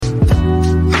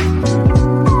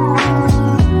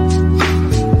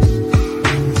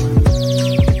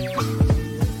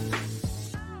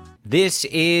This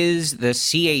is the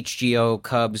CHGO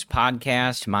Cubs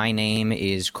podcast. My name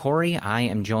is Corey. I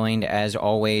am joined, as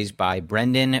always, by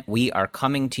Brendan. We are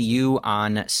coming to you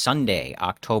on Sunday,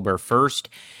 October 1st.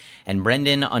 And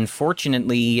Brendan,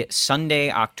 unfortunately,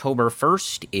 Sunday, October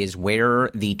 1st is where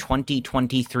the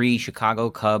 2023 Chicago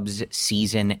Cubs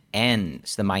season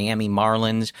ends. The Miami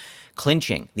Marlins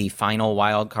clinching the final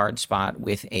wild card spot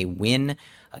with a win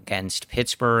against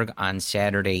Pittsburgh on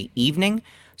Saturday evening.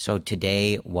 So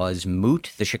today was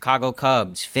moot. The Chicago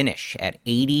Cubs finish at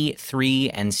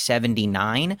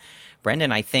 83-79.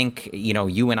 Brendan, I think,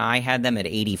 you and I had them at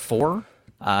 84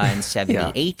 and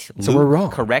 78. Yeah. So we're wrong.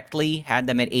 Correctly had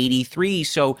them at 83.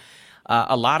 So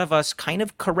a lot of us kind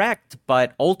of correct,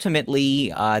 but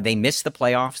ultimately they missed the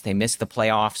playoffs. They missed the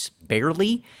playoffs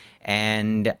barely.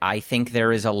 And I think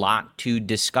there is a lot to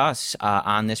discuss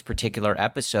on this particular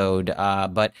episode.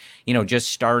 But,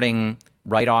 just starting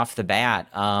right off the bat,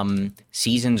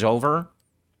 season's over.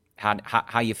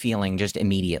 How you feeling just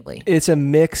immediately? It's a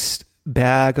mixed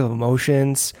bag of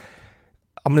emotions.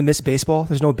 I'm going to miss baseball.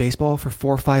 There's no baseball for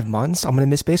 4 or 5 months. I'm going to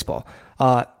miss baseball.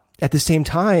 At the same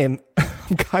time,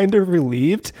 I'm kind of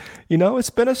relieved. It's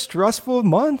been a stressful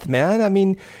month, man. I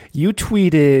mean, you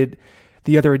tweeted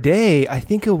the other day, I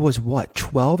think it was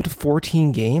 12 to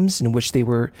 14 games in which they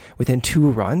were within 2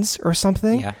 runs or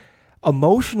something. Yeah.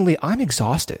 Emotionally, I'm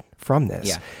exhausted from this.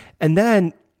 Yeah. And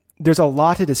then there's a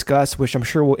lot to discuss, which I'm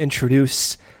sure we'll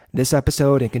introduce this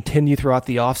episode and continue throughout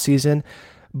the offseason.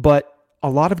 But a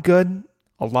lot of good,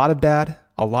 a lot of bad,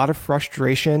 a lot of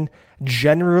frustration.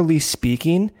 Generally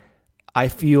speaking, I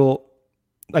feel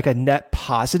like a net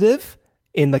positive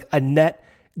in like a net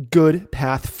good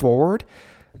path forward.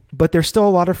 But there's still a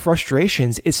lot of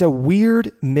frustrations. It's a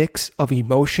weird mix of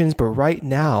emotions. But right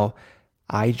now,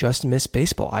 I just miss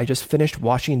baseball. I just finished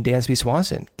watching Dansby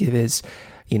Swanson give his,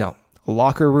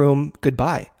 locker room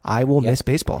goodbye. I will miss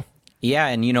baseball. Yeah,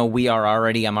 and I'm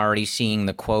already seeing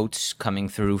the quotes coming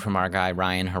through from our guy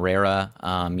Ryan Herrera,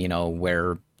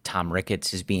 where Tom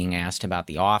Ricketts is being asked about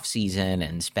the offseason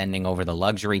and spending over the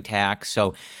luxury tax.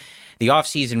 So the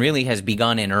offseason really has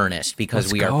begun in earnest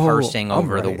because we are parsing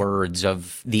over the words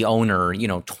of the owner,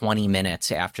 20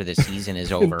 minutes after the season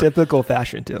is over. In typical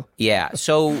fashion, too. Yeah.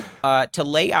 So to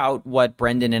lay out what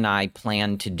Brendan and I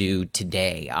plan to do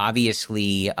today,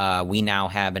 obviously we now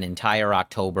have an entire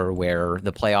October where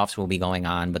the playoffs will be going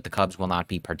on, but the Cubs will not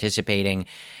be participating.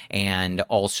 And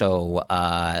also,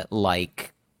 they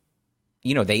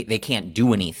can't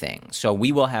do anything. So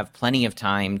we will have plenty of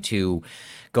time to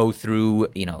go through,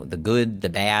 the good, the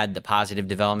bad, the positive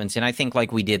developments. And I think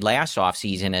like we did last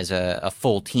offseason as a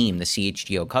full team, the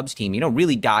CHGO Cubs team,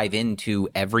 really dive into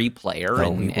every player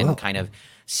and kind of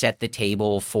set the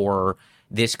table for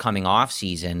this coming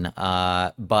offseason.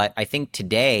 But I think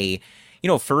today,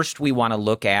 first we want to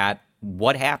look at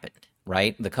what happened.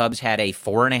 Right? The Cubs had a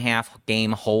 4.5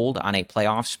 game hold on a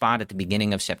playoff spot at the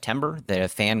beginning of September. The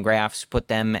Fangraphs put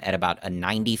them at about a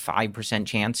 95%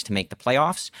 chance to make the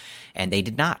playoffs, and they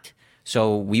did not.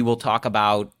 So we will talk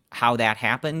about how that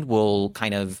happened. We'll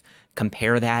kind of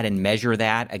compare that and measure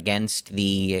that against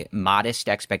the modest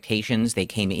expectations they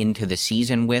came into the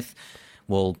season with.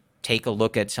 We'll take a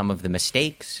look at some of the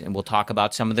mistakes, and we'll talk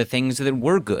about some of the things that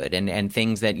were good and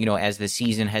things that, as the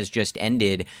season has just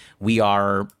ended, we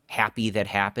are happy that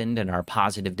happened and our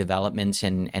positive developments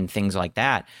and things like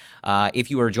that. If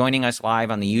you are joining us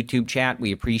live on the YouTube chat,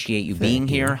 we appreciate you being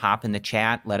here. Hop in the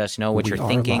chat. Let us know what you're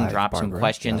thinking. Drop some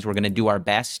questions. Yep. We're going to do our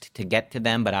best to get to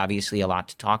them, but obviously a lot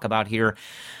to talk about here.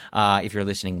 If you're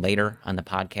listening later on the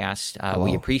podcast,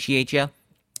 we appreciate you.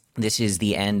 This is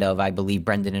the end of, I believe,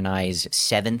 Brendan and I's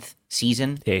 7th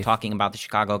season talking about the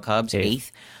Chicago Cubs,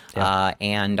 8th,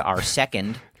 and our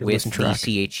second with the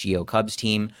CHGO Cubs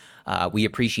team. We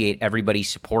appreciate everybody's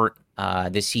support.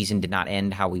 This season did not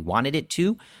end how we wanted it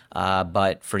to,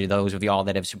 but for those of y'all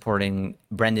that have supported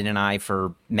Brendan and I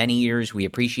for many years, we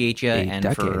appreciate you.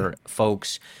 For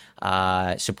folks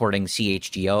supporting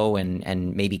CHGO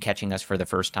and maybe catching us for the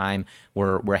first time,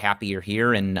 we're happy you're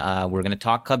here, and we're going to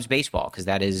talk Cubs baseball because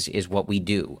that is what we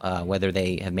do, whether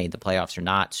they have made the playoffs or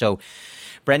not. So,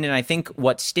 Brendan, I think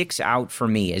what sticks out for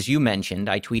me, as you mentioned,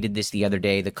 I tweeted this the other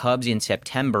day, the Cubs in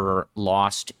September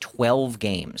lost 12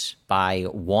 games by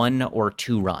 1 or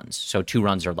 2 runs, so 2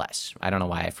 runs or less. I don't know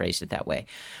why I phrased it that way.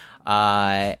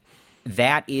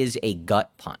 That is a gut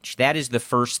punch. That is the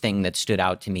first thing that stood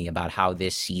out to me about how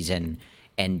this season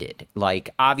ended.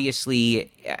 Like,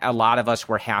 obviously, a lot of us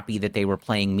were happy that they were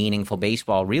playing meaningful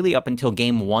baseball really up until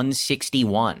game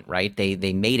 161, right? They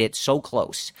made it so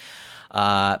close.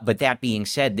 But that being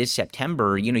said, this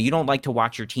September, you don't like to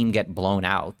watch your team get blown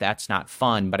out. That's not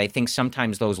fun. But I think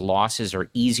sometimes those losses are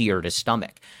easier to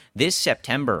stomach. This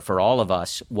September for all of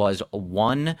us was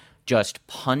one just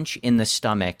punch in the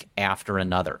stomach after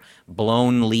another.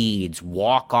 Blown leads,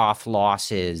 walk-off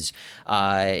losses,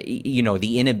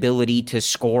 the inability to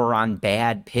score on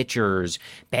bad pitchers,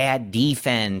 bad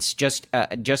defense, just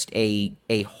a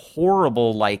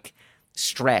horrible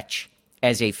stretch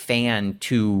as a fan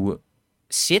to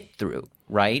sit through,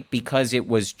 right? Because it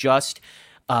was just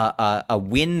a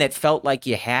win that felt like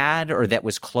you had or that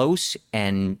was close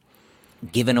and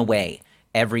given away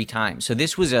every time. So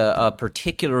this was a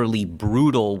particularly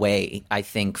brutal way, I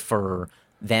think, for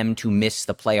them to miss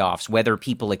the playoffs, whether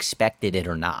people expected it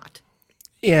or not.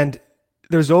 And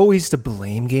there's always the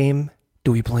blame game.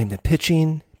 Do we blame the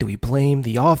pitching? Do we blame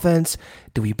the offense?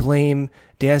 Do we blame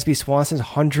Dansby Swanson's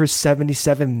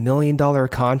 $177 million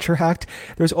contract?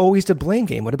 There's always the blame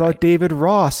game. What about David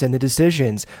Ross and the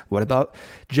decisions? What about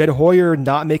Jed Hoyer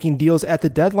not making deals at the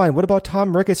deadline? What about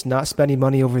Tom Ricketts not spending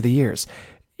money over the years?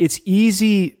 It's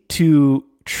easy to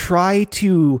try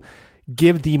to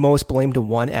give the most blame to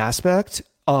one aspect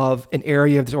of an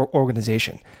area of the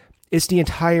organization. It's the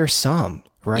entire sum,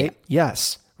 right? Yeah.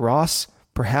 Yes, Ross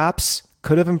perhaps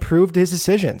could have improved his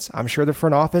decisions. I'm sure the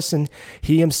front office and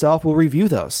he himself will review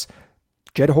those.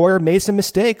 Jed Hoyer made some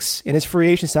mistakes in his free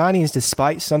agent signings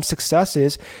despite some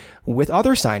successes with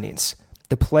other signings.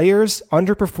 The players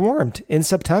underperformed in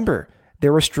September.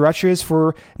 There were stretches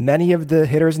for many of the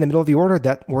hitters in the middle of the order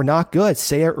that were not good.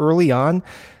 Seiya early on,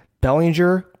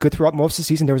 Bellinger, good throughout most of the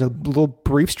season. There was a little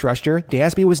brief stretch there.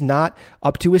 Dansby was not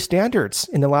up to his standards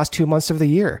in the last 2 months of the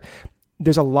year.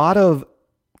 There's a lot of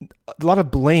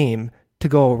blame to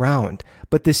go around.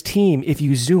 But this team, if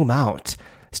you zoom out,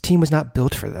 this team was not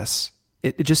built for this.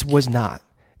 It just was not.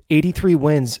 83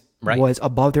 wins was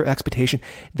above their expectation.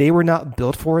 They were not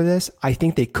built for this. I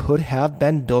think they could have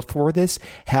been built for this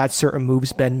had certain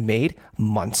moves been made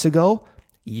months ago,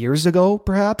 years ago,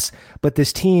 perhaps. But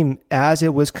this team, as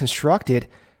it was constructed,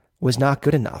 was not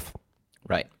good enough.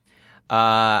 Right.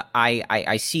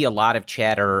 I see a lot of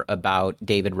chatter about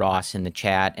David Ross in the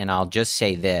chat, and I'll just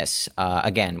say this.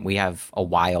 Again, we have a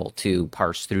while to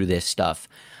parse through this stuff,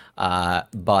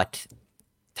 but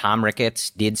Tom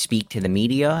Ricketts did speak to the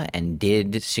media and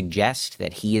did suggest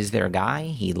that he is their guy.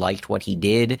 He liked what he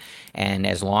did, and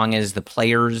as long as the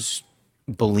players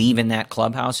believe in that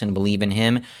clubhouse and believe in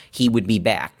him, he would be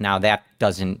back. Now, that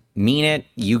doesn't mean it.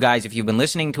 You guys, if you've been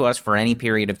listening to us for any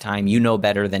period of time, you know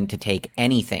better than to take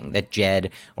anything that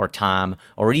Jed or Tom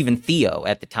or even Theo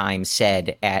at the time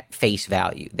said at face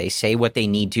value. They say what they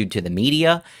need to the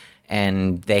media,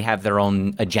 and they have their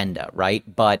own agenda, right?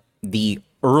 But the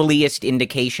earliest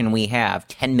indication we have,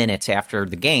 10 minutes after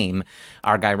the game,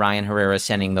 our guy Ryan Herrera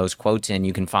sending those quotes in.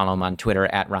 You can follow him on Twitter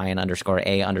at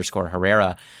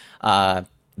Ryan_A_Herrera.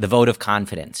 The vote of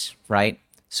confidence, right?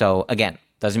 So again,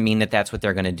 doesn't mean that that's what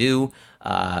they're going to do,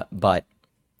 but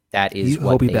that is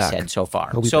what they said so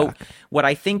far. So what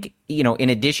I think, in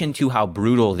addition to how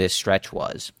brutal this stretch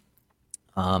was,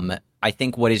 I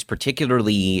think what is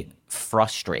particularly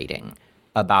frustrating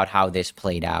about how this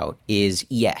played out is,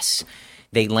 yes,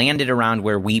 they landed around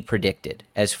where we predicted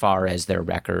as far as their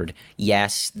record.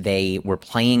 Yes, they were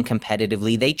playing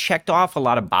competitively. They checked off a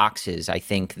lot of boxes, I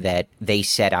think, that they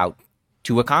set out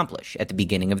to accomplish at the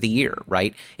beginning of the year,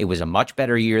 right? It was a much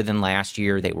better year than last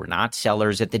year. They were not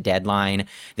sellers at the deadline.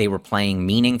 They were playing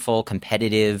meaningful,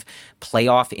 competitive,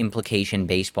 playoff implication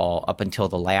baseball up until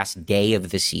the last day of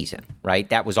the season, right?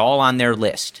 That was all on their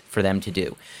list for them to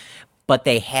do. But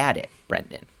they had it,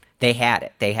 Brendan. They had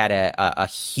it. They had a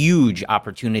huge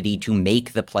opportunity to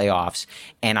make the playoffs.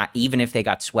 And even if they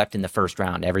got swept in the first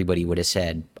round, everybody would have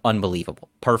said, unbelievable.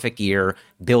 Perfect year,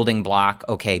 building block.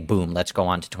 Okay, boom, let's go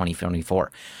on to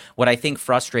 2024. What I think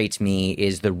frustrates me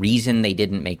is the reason they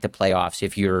didn't make the playoffs,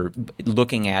 if you're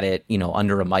looking at it,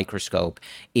 under a microscope,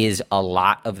 is a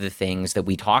lot of the things that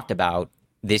we talked about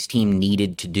this team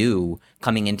needed to do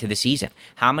coming into the season.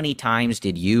 How many times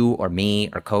did you or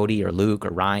me or Cody or Luke or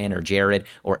Ryan or Jared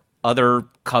or other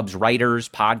Cubs writers,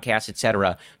 podcasts,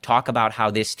 etc., talk about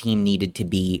how this team needed to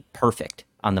be perfect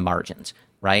on the margins,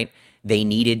 right? They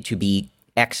needed to be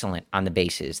excellent on the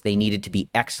bases. They needed to be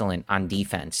excellent on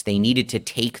defense. They needed to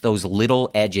take those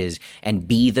little edges and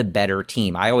be the better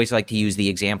team. I always like to use the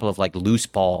example of loose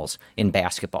balls in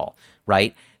basketball,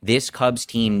 right? This Cubs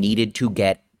team needed to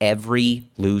get every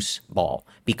loose ball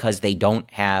because they don't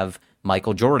have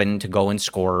Michael Jordan to go and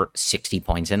score 60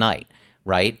 points a night,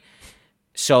 right?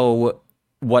 So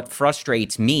what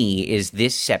frustrates me is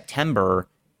this September,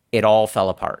 it all fell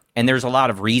apart. And there's a lot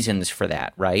of reasons for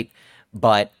that, right?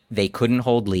 but they couldn't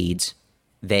hold leads.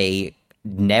 They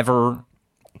never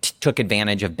took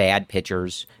advantage of bad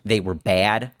pitchers. They were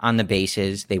bad on the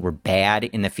bases. They were bad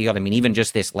in the field. I mean, even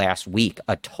just this last week,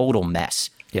 a total mess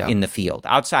in the field,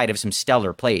 outside of some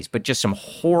stellar plays, but just some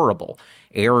horrible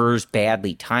errors,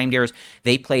 badly timed errors.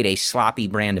 They played a sloppy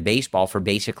brand of baseball for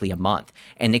basically a month,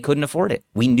 and they couldn't afford it.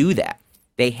 We knew that.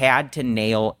 They had to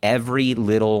nail every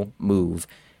little move,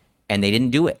 and they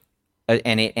didn't do it.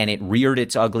 And it reared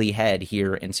its ugly head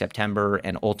here in September,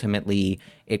 and ultimately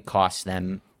it cost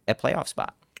them a playoff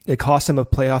spot. It cost them a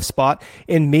playoff spot.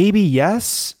 And maybe,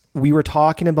 yes, we were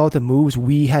talking about the moves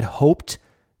we had hoped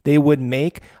they would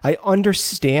make. I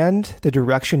understand the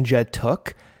direction Jed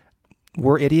took.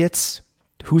 We're idiots.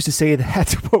 Who's to say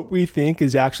that's what we think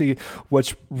is actually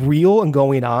what's real and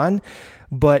going on?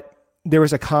 But there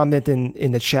was a comment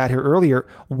in the chat here earlier,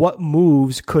 what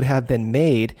moves could have been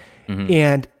made? Mm-hmm.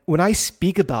 And when I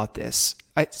speak about this,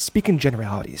 I speak in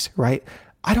generalities, right?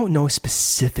 I don't know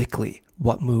specifically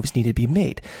what moves need to be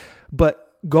made.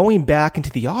 But going back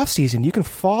into the offseason, you can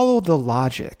follow the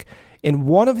logic. And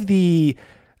one of the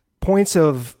points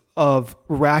of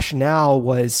rationale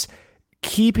was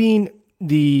keeping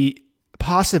the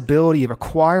possibility of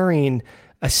acquiring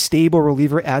a stable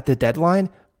reliever at the deadline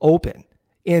open.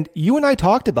 And you and I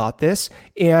talked about this,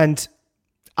 and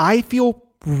I feel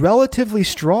relatively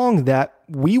strong that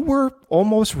we were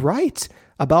almost right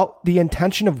about the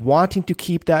intention of wanting to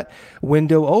keep that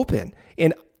window open.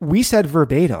 And we said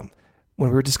verbatim when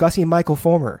we were discussing Michael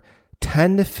Fulmer,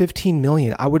 10 to 15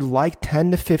 million. I would like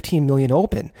 10 to 15 million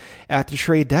open at the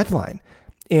trade deadline.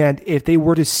 And if they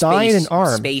were to sign an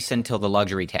arm... Space until the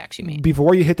luxury tax, you mean?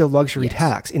 Before you hit the luxury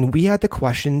tax. And we had the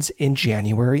questions in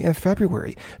January and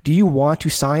February. Do you want to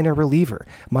sign a reliever?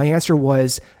 My answer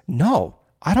was no.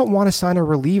 I don't want to sign a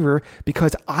reliever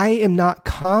because I am not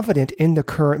confident in the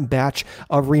current batch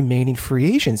of remaining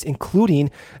free agents,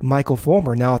 including Michael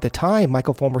Fulmer. Now, at the time,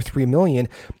 Michael Fulmer, $3 million,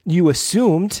 you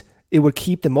assumed it would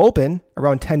keep them open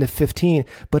around 10 to 15,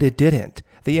 but it didn't.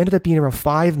 They ended up being around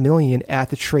 $5 million at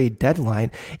the trade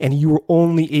deadline, and you were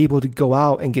only able to go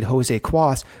out and get Jose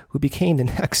Cuas, who became the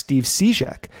next Steve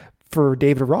Cishek for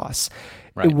David Ross.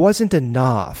 Right. It wasn't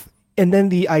enough. And then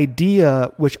the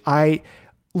idea, which I,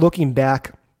 looking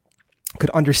back,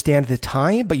 could understand at the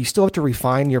time, but you still have to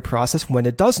refine your process when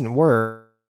it doesn't work.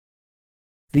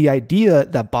 The idea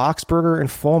that Boxberger and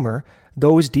Fulmer,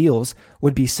 those deals,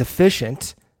 would be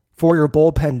sufficient for your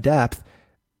bullpen depth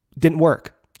didn't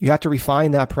work. You have to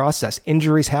refine that process.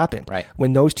 Injuries happen. Right.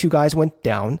 When those two guys went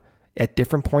down at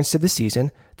different points of the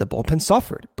season, the bullpen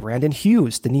suffered. Brandon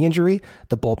Hughes, the knee injury,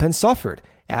 the bullpen suffered.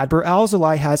 Adbert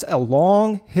Alzolay has a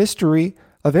long history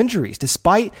of injuries,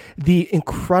 despite the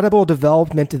incredible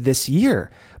development of this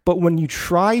year. But when you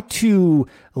try to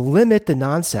limit the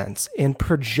nonsense and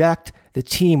project the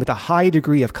team with a high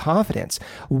degree of confidence,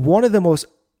 one of the most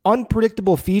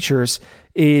unpredictable features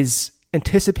is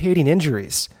anticipating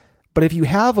injuries. But if you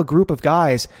have a group of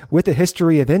guys with a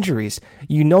history of injuries,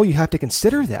 you know you have to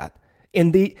consider that.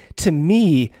 And they, to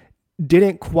me,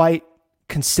 didn't quite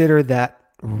consider that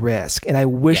risk. And I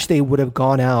wish they would have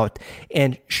gone out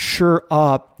and sure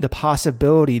up the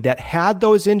possibility that had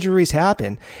those injuries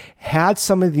happened, had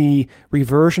some of the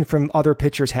reversion from other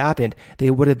pitchers happened,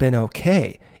 they would have been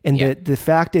okay. And the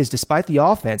fact is, despite the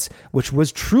offense, which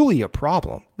was truly a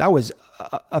problem, that was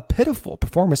a pitiful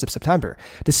performance of September.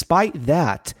 Despite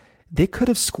that, they could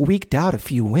have squeaked out a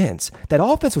few wins. That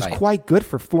offense was quite good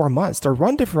for 4 months. Their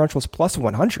run differential was plus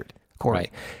 100, Corey.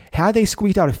 Right. Had they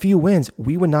squeaked out a few wins,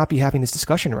 we would not be having this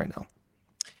discussion right now.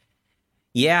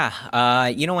 Yeah.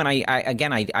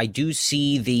 And I do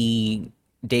see the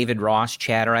David Ross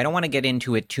chatter. I don't want to get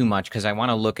into it too much because I want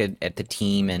to look at the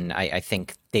team, and I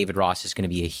think David Ross is going to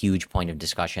be a huge point of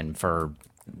discussion for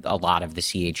a lot of the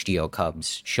CHGO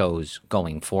Cubs shows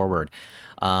going forward.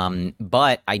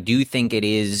 But I do think it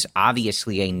is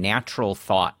obviously a natural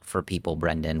thought for people,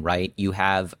 Brendan, right? You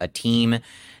have a team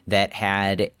that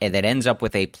ends up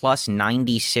with a plus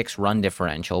 96 run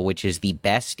differential, which is the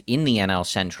best in the NL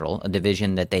Central, a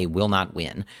division that they will not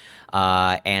win.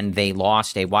 And they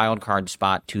lost a wild card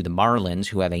spot to the Marlins,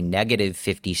 who have a negative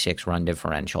 56 run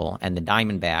differential, and the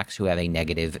Diamondbacks, who have a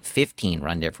negative 15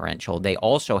 run differential. They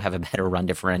also have a better run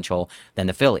differential than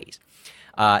the Phillies.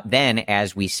 Then,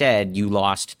 as we said, you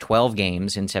lost 12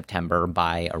 games in September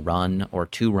by a run or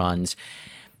 2 runs.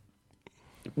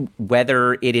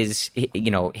 Whether it is,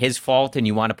 his fault and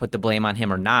you want to put the blame on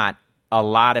him or not, a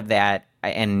lot of that,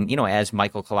 and, as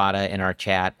Michael Collada in our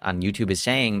chat on YouTube is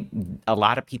saying, a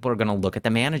lot of people are going to look at the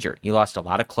manager. You lost a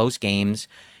lot of close games.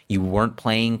 You weren't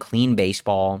playing clean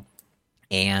baseball,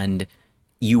 and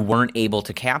you weren't able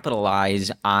to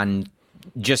capitalize on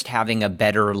just having a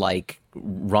better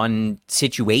run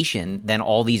situation than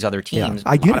all these other teams.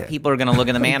 I get a lot of people are going to look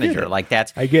at the manager like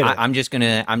that's. I get it. I'm just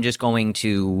going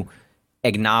to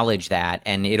acknowledge that,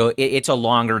 and it's a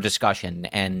longer discussion,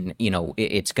 and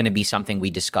it's going to be something we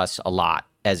discuss a lot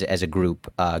as a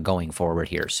group going forward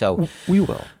here. So we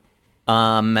will.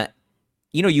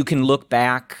 You can look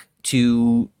back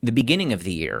to the beginning of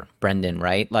the year, Brendan,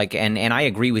 right? And I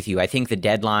agree with you. I think the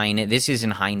deadline, this is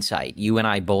in hindsight. You and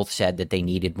I both said that they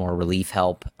needed more relief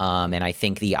help. And I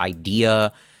think the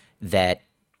idea that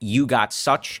you got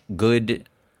such good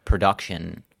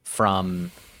production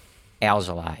from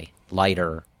Alzolay,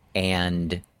 Leiter,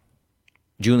 and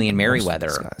Julian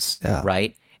Merriweather,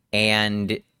 right?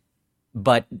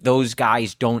 But those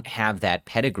guys don't have that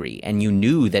pedigree. And you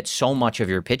knew that so much of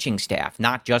your pitching staff,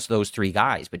 not just those three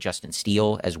guys, but Justin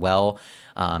Steele as well,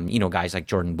 guys like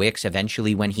Jordan Wicks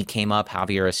eventually when he came up,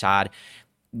 Javier Assad,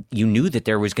 you knew that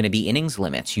there was going to be innings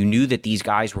limits. You knew that these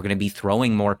guys were going to be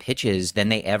throwing more pitches than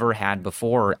they ever had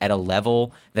before at a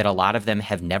level that a lot of them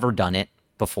have never done it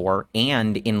before,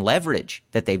 and in leverage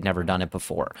that they've never done it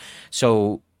before.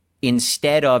 So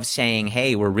instead of saying,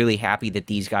 hey, we're really happy that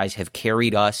these guys have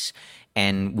carried us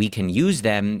and we can use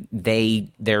them,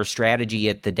 their strategy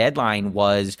at the deadline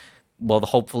was, well,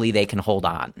 hopefully they can hold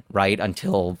on, right,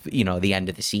 until, the end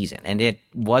of the season. And it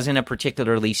wasn't a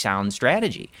particularly sound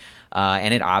strategy.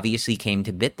 And it obviously came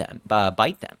to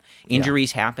bite them.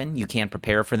 Injuries happen. You can't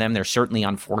prepare for them. They're certainly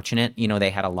unfortunate. They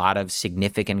had a lot of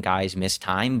significant guys miss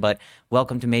time, but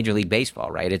welcome to Major League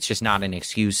Baseball, right? It's just not an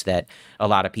excuse that a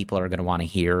lot of people are going to want to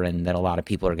hear and that a lot of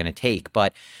people are going to take.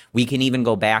 But we can even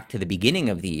go back to the beginning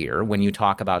of the year when you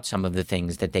talk about some of the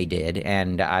things that they did.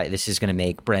 And this is going to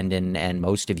make Brendan and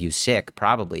most of you sick,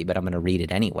 probably, but I'm going to read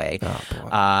it anyway.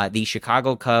 The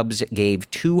Chicago Cubs gave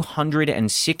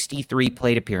 263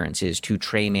 plate appearances to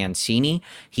Trey Mancini.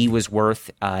 He was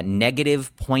worth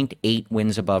negative 0.8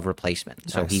 wins above replacement.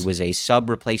 So he was a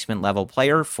sub-replacement level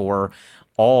player for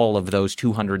all of those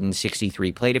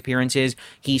 263 plate appearances.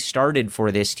 He started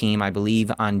for this team, I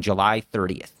believe, on July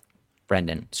 30th,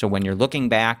 Brendan. So when you're looking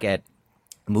back at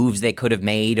moves they could have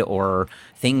made or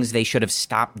things they should have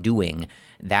stopped doing,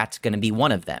 that's going to be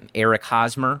one of them. Eric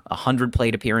Hosmer, 100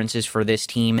 plate appearances for this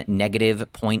team, negative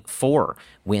 0.4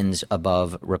 wins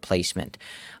above replacement.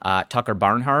 Tucker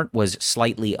Barnhart was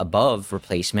slightly above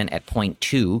replacement at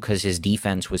 0.2 because his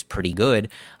defense was pretty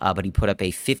good, but he put up a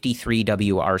 53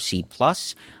 WRC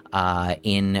plus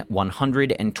in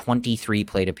 123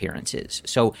 plate appearances.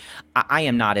 So I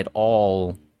am not at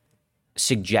all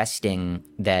suggesting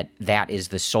that is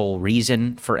the sole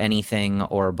reason for anything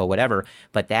but whatever,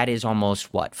 but that is almost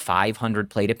 500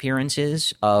 plate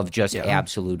appearances of just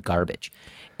absolute garbage.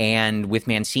 And with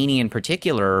Mancini in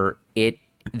particular,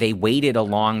 they waited a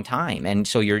long time. And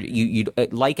so you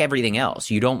like everything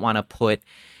else, you don't want to put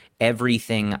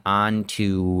everything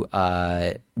onto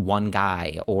one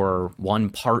guy or one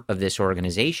part of this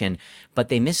organization, but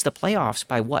they missed the playoffs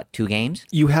by 2 games?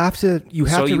 You have to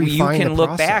refine can the look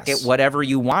process. back at whatever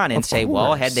you want and say,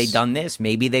 well, had they done this,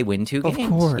 maybe they win 2 games. Of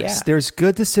course. There's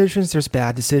good decisions, there's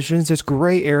bad decisions, there's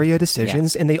gray area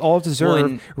decisions, and they all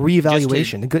deserve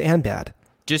reevaluation, good and bad.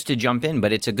 Just to jump in,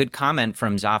 but it's a good comment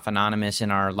from Zoff Anonymous in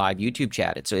our live YouTube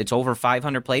chat. It's over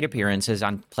 500 plate appearances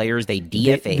on players they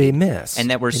DFA'd. They miss.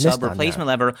 And that were sub-replacement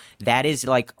level. That is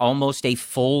almost a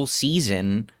full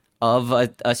season of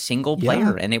a single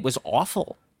player, and it was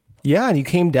awful. Yeah, and you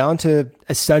came down to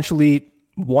essentially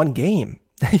one game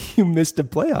that you missed the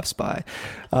playoffs by.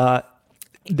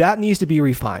 That needs to be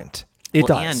refined. It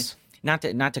does.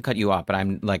 And not to cut you off, but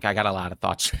I'm I got a lot of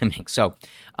thoughts to make. So,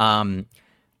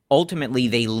 ultimately,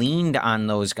 they leaned on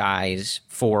those guys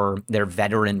for their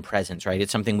veteran presence, right? It's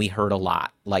something we heard a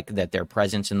lot, that their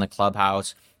presence in the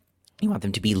clubhouse, you want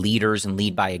them to be leaders and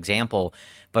lead by example.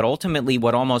 But ultimately,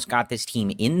 what almost got this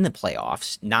team in the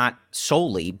playoffs, not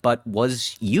solely, but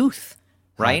was youth,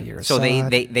 right? Javier So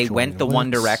Assad, they went the one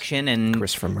direction, and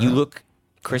you look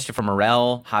Christopher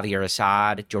Morel, Javier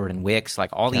Assad, Jordan Wicks,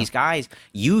 all these guys,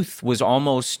 youth was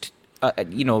almost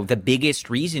the biggest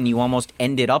reason you almost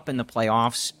ended up in the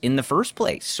playoffs in the first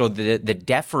place. So the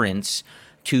deference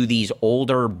to these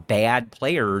older bad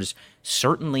players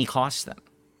certainly cost them.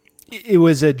 It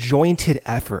was a jointed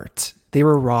effort. They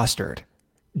were rostered.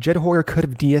 Jed Hoyer could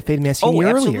have DFA'd Mancini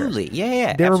earlier. Absolutely.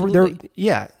 Yeah, absolutely.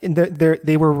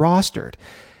 They were rostered.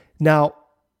 Now,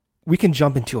 we can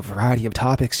jump into a variety of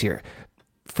topics here.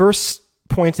 First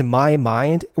point in my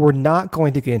mind, we're not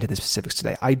going to get into the specifics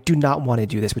today. I do not want to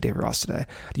do this with David Ross today.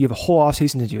 You have a whole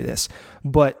offseason to do this.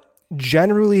 But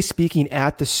generally speaking,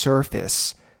 at the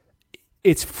surface,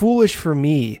 it's foolish for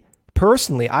me,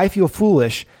 personally, I feel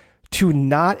foolish to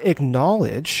not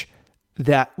acknowledge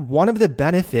that one of the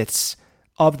benefits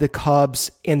of the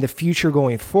Cubs and the future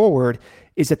going forward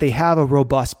is that they have a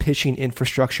robust pitching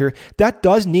infrastructure that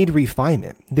does need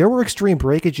refinement. There were extreme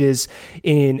breakages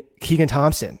in Keegan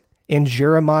Thompson and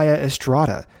Jeremiah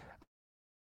Estrada.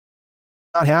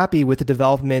 Not happy with the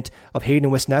development of Hayden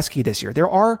Wesneski this year. There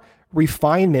are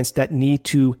refinements that need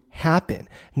to happen.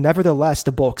 Nevertheless,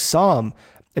 the bulk sum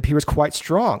appears quite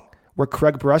strong, where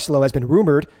Craig Breslow has been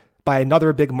rumored by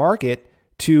another big market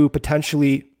to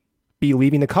potentially be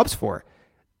leaving the Cubs for.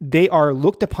 They are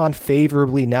looked upon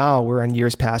favorably now, where in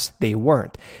years past they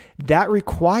weren't. That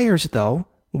requires, though,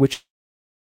 which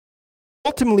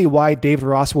ultimately why David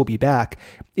Ross will be back,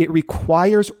 it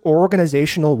requires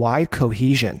organizational-wide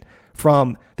cohesion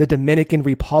from the Dominican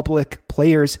Republic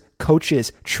players,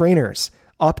 coaches, trainers,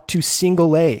 up to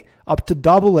single A, up to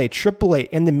double A, triple A,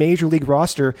 in the major league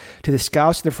roster, to the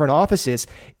scouts, the front offices,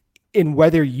 in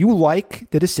whether you like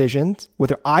the decisions,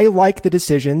 whether I like the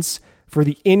decisions for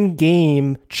the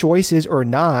in-game choices or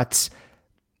not.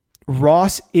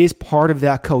 Ross is part of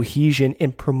that cohesion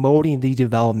in promoting the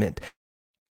development.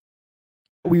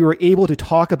 We were able to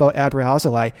talk about Adbert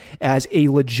Alzolay as a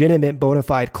legitimate bona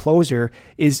fide closer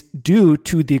is due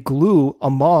to the glue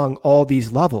among all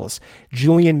these levels.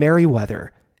 Julian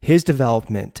Merriweather, his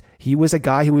development. He was a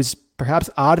guy who was perhaps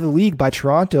out of the league by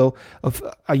Toronto of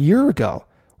a year ago.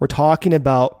 We're talking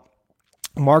about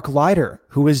Mark Leiter,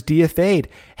 who was DFA'd,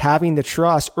 having the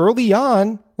trust early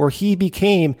on where he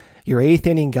became your eighth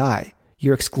inning guy,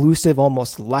 your exclusive,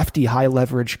 almost lefty, high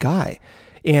leverage guy.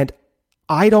 And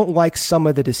I don't like some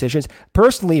of the decisions.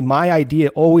 Personally, my idea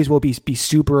always will be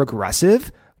super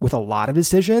aggressive with a lot of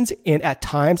decisions. And at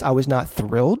times I was not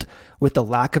thrilled with the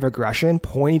lack of aggression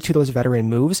pointing to those veteran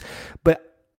moves.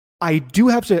 But I do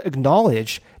have to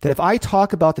acknowledge that if I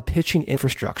talk about the pitching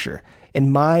infrastructure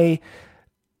and my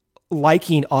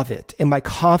liking of it and my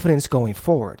confidence going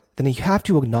forward, then you have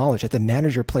to acknowledge that the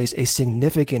manager plays a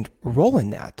significant role in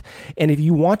that. And if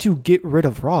you want to get rid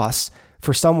of Ross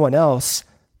for someone else,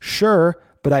 sure,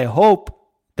 but I hope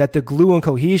that the glue and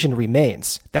cohesion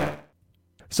remains.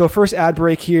 So first ad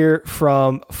break here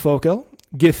from Foco.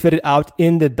 Get fitted out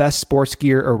in the best sports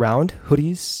gear around.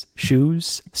 Hoodies,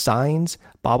 shoes, signs,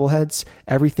 bobbleheads,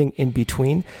 everything in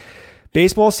between.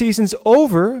 Baseball season's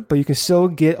over, but you can still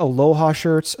get Aloha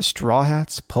shirts, straw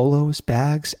hats, polos,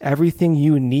 bags, everything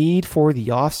you need for the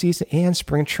offseason and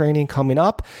spring training coming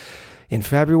up in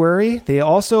February. They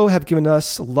also have given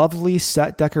us lovely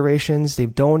set decorations.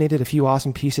 They've donated a few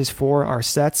awesome pieces for our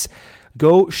sets.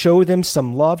 Go show them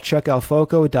some love. Check out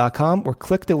foco.com or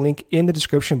click the link in the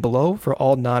description below for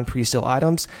all non-presale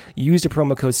items. Use the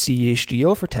promo code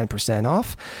CHGO for 10%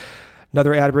 off.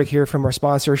 Another ad break here from our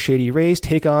sponsor, Shady Rays.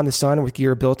 Take on the sun with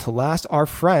gear built to last. Our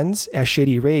friends at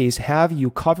Shady Rays have you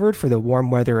covered for the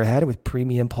warm weather ahead with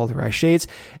premium polarized shades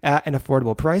at an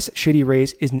affordable price. Shady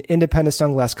Rays is an independent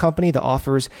sunglass company that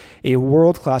offers a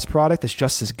world-class product that's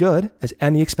just as good as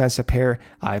any expensive pair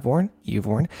I've worn, you've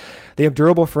worn. They have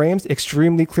durable frames,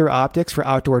 extremely clear optics for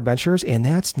outdoor adventures, and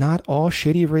that's not all.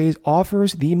 Shady Rays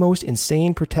offers the most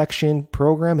insane protection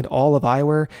program in all of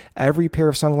eyewear. Every pair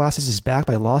of sunglasses is backed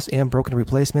by lost and broken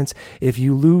replacements. If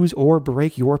you lose or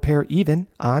break your pair even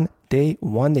on day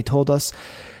one, they told us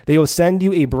they will send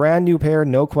you a brand new pair,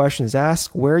 no questions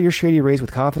asked. Wear your Shady Rays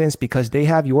with confidence because they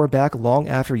have your back long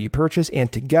after you purchase.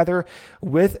 And together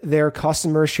with their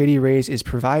customers, Shady Rays is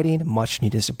providing much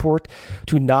needed support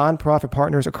to nonprofit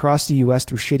partners across the U.S.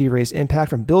 through Shady Rays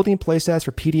Impact, from building playsets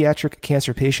for pediatric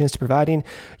cancer patients to providing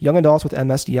young adults with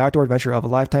MS the outdoor adventure of a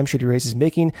lifetime. Shady Rays is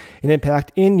making an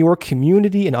impact in your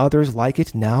community and others like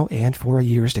it now and for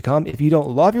years to come. If you don't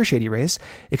love your Shady Rays,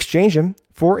 exchange them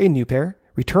for a new pair,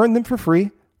 return them for free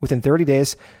within 30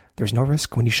 days. There's no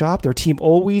risk when you shop. Their team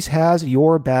always has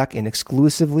your back, and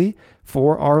exclusively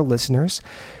for our listeners,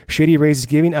 Shady Rays is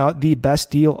giving out the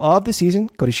best deal of the season.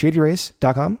 Go to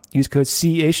shadyrays.com. Use code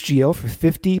CHGO for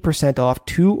 50% off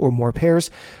 2 or more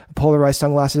pairs of polarized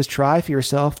sunglasses. Try for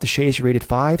yourself the shades rated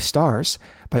 5 stars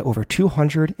by over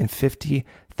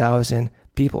 250,000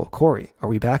 people. Corey, are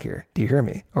we back here? Do you hear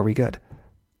me? Are we good?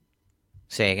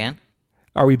 Say again?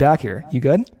 Are we back here? You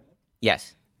good?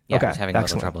 Yes. Yeah, okay, I was having a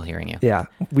little trouble hearing you. Yeah,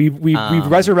 we've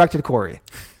resurrected Corey.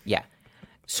 Yeah.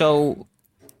 So,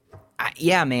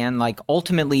 yeah, man, like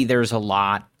ultimately there's a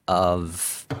lot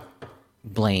of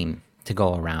blame to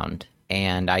go around.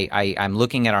 And I'm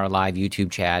looking at our live YouTube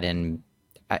chat, and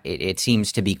it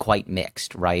seems to be quite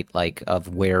mixed, right? Like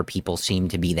of where people seem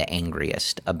to be the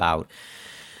angriest about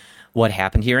what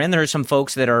happened here. And there are some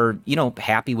folks that are,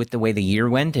 happy with the way the year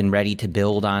went and ready to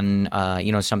build on,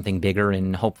 something bigger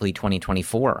in hopefully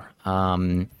 2024.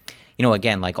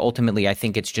 again, like ultimately, I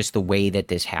think it's just the way that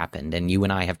this happened. And you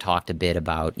and I have talked a bit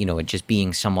about, it just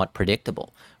being somewhat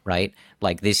predictable, right?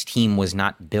 Like this team was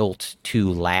not built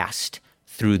to last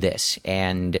through this.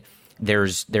 And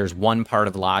there's one part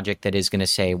of logic that is going to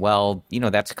say, well,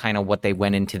 that's kind of what they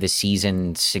went into the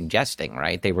season suggesting,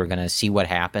 right? They were going to see what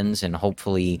happens and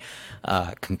hopefully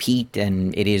compete,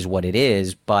 and it is what it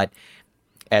is. But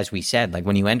as we said, like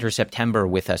when you enter September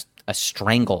with a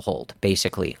stranglehold,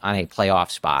 basically, on a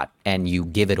playoff spot, and you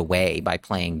give it away by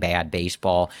playing bad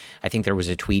baseball. I think there was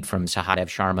a tweet from Sahadev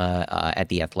Sharma at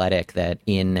The Athletic that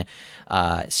in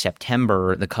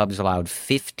September, the Cubs allowed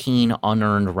 15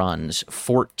 unearned runs.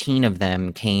 14 of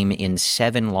them came in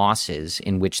 7 losses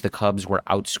in which the Cubs were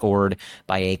outscored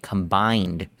by a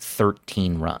combined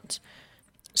 13 runs.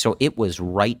 So it was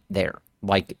right there.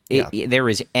 Like you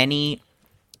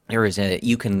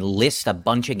can list a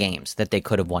bunch of games that they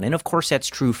could have won. And of course, that's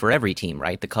true for every team,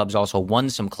 right? The Cubs also won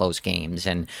some close games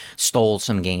and stole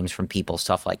some games from people,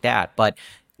 stuff like that. But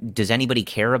does anybody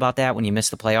care about that when you miss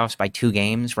the playoffs by 2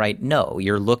 games, right? No,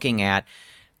 you're looking at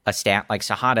a stat like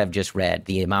Sahadev just read,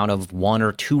 the amount of 1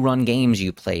 or 2 run games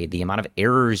you played, the amount of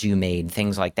errors you made,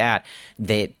 things like that.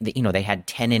 They had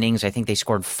 10 innings. I think they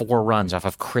scored 4 runs off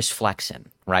of Chris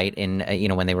Flexen, right? In,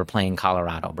 when they were playing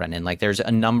Colorado, Brendan. Like there's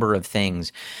a number of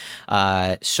things.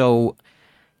 I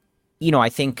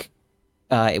think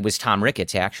it was Tom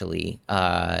Ricketts actually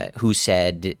who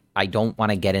said, I don't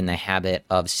want to get in the habit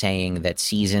of saying that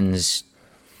seasons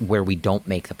where we don't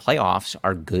make the playoffs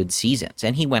are good seasons.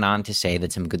 And he went on to say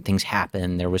that some good things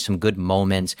happened. There was some good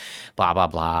moments, blah, blah,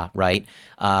 blah, right?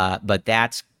 But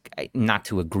that's not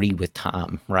to agree with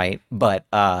Tom, right? But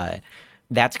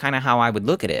that's kind of how I would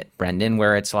look at it, Brendan,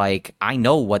 where it's like, I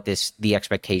know what the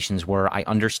expectations were. I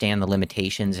understand the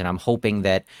limitations, and I'm hoping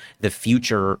that the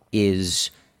future is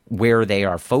where they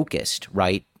are focused,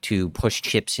 right? To push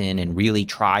chips in and really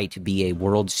try to be a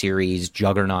World Series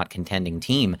juggernaut contending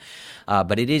team.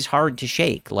 But it is hard to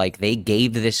shake. Like they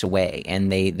gave this away,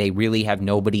 and they really have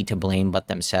nobody to blame but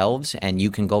themselves. And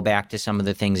you can go back to some of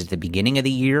the things at the beginning of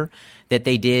the year that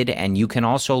they did. And you can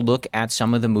also look at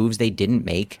some of the moves they didn't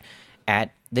make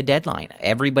at the deadline.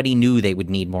 Everybody knew they would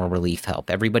need more relief help.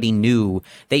 Everybody knew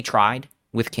they tried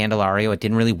with Candelario. It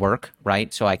didn't really work,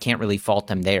 right? So I can't really fault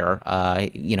them there.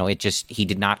 He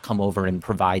did not come over and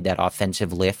provide that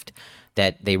offensive lift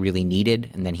that they really needed,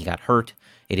 and then he got hurt.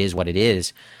 It is what it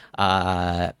is.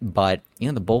 But,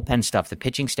 the bullpen stuff, the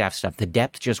pitching staff stuff, the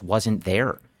depth just wasn't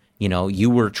there. You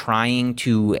were trying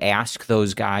to ask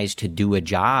those guys to do a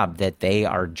job that they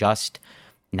are just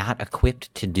not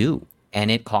equipped to do,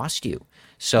 and it cost you.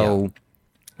 So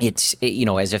it's,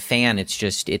 as a fan,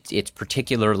 it's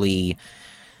particularly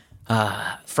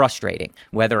frustrating.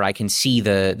 Whether I can see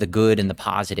the good and the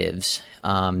positives,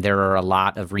 there are a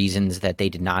lot of reasons that they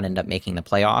did not end up making the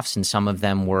playoffs, and some of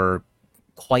them were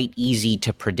quite easy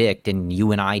to predict, and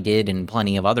you and I did, and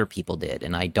plenty of other people did,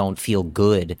 and I don't feel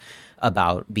good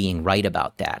about being right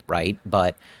about that, right?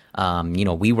 But,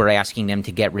 we were asking them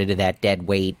to get rid of that dead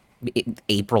weight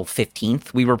April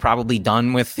 15th. We were probably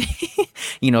done with,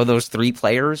 those 3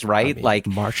 players, right? Like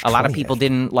March 20th. A lot of people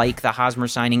didn't like the Hosmer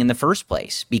signing in the first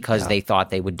place because they thought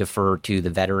they would defer to the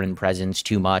veteran presence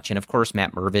too much. And of course,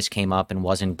 Matt Mervis came up and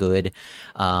wasn't good.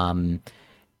 And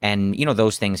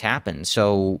those things happen.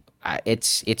 So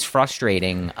it's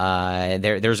frustrating.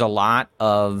 There's a lot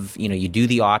of, you do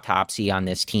the autopsy on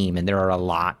this team, and there are a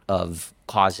lot of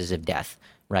causes of death,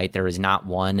 right? There is not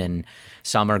one, and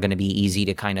some are going to be easy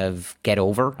to kind of get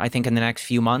over, I think, in the next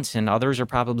few months, and others are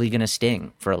probably going to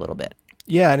sting for a little bit.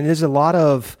 Yeah, and there's a lot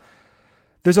of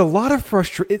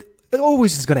frustration. It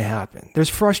always is going to happen. There's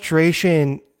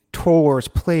frustration towards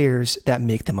players that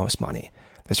make the most money.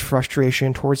 There's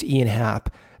frustration towards Ian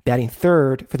Happ batting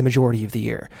 3rd for the majority of the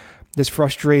year. There's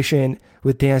frustration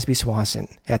with Dansby Swanson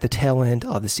at the tail end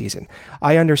of the season.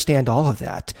 I understand all of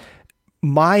that.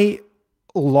 My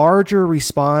larger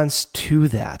response to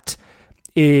that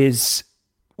is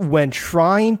when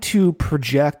trying to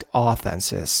project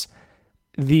offenses,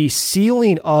 the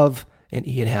ceiling of an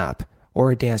Ian Happ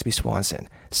or a Dansby Swanson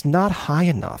is not high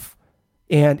enough.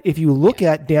 And if you look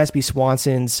at Dansby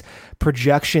Swanson's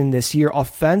projection this year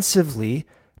offensively,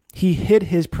 he hit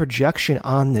his projection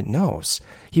on the nose.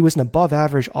 He was an above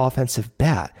average offensive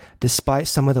bat despite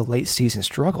some of the late season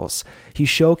struggles. He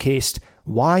showcased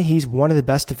why he's one of the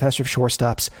best defensive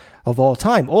shortstops of all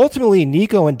time. Ultimately,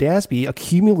 Nico and Dansby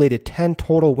accumulated 10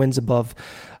 total wins above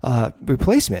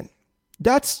replacement.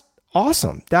 That's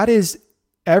awesome. That is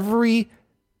every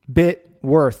bit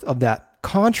worth of that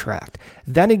contract.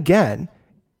 Then again,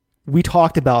 we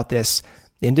talked about this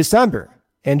in December.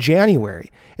 in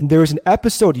January. And there was an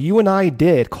episode you and I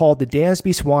did called the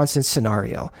Dansby Swanson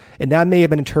scenario. And that may have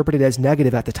been interpreted as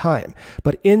negative at the time.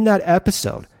 But in that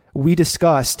episode, we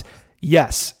discussed,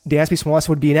 yes, Dansby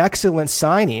Swanson would be an excellent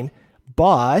signing,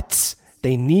 but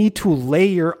they need to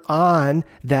layer on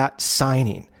that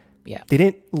signing. Yeah. They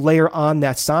didn't layer on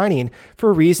that signing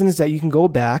for reasons that you can go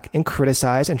back and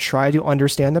criticize and try to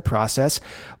understand the process.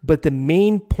 But the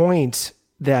main point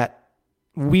that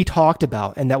we talked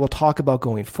about and that we'll talk about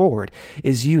going forward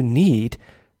is you need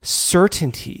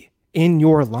certainty in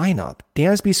your lineup.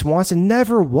 Dansby Swanson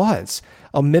never was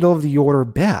a middle of the order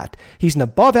bat. He's an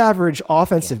above average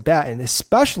offensive bat, and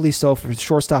especially so for the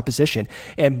shortstop position,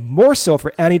 and more so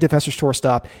for any defensive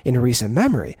shortstop in recent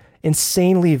memory.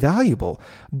 Insanely valuable.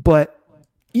 But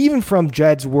even from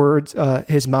Jed's words,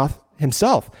 his mouth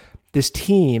himself, this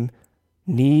team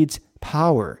needs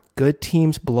power. Good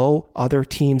teams blow other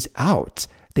teams out.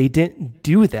 They didn't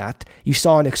do that. You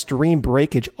saw an extreme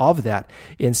breakage of that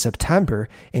in September.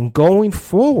 And going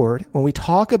forward, when we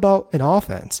talk about an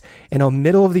offense and a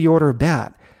middle of the order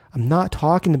bat, I'm not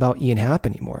talking about Ian Happ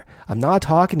anymore. I'm not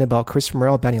talking about Chris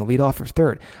Morel batting leadoff or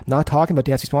third. I'm not talking about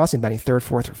Dansby Swanson batting third,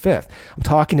 fourth, or fifth. I'm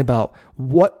talking about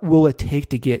what will it take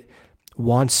to get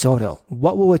Juan Soto?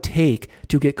 What will it take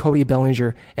to get Cody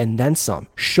Bellinger and then some?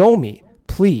 Show me,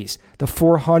 please, the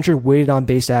 400 weighted on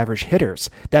base average hitters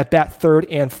that bat third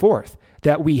and fourth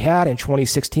that we had in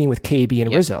 2016 with KB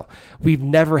and Rizzo. We've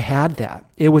never had that.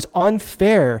 It was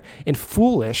unfair and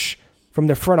foolish from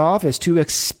the front office to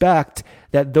expect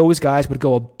that those guys would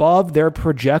go above their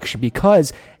projection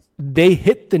because they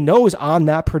hit the nose on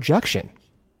that projection.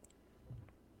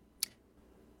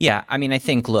 Yeah, I mean, I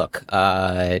think, look,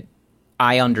 I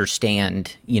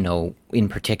understand, in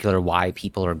particular why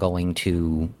people are going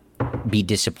to be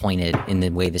disappointed in the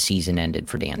way the season ended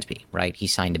for Dansby, right? He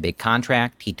signed a big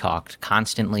contract. He talked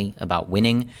constantly about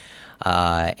winning.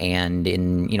 And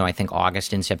in, I think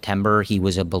August and September, he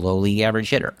was a below league average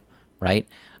hitter, right?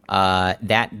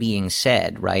 That being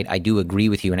said, right, I do agree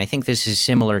with you. And I think this is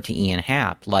similar to Ian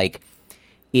Happ. Like,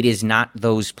 it is not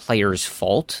those players'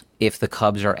 fault if the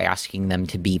Cubs are asking them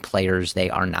to be players they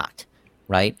are not,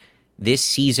 right? This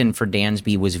season for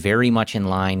Dansby was very much in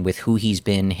line with who he's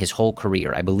been his whole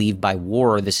career. I believe by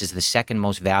WAR, this is the second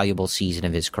most valuable season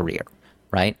of his career,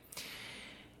 right?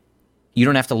 You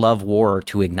don't have to love WAR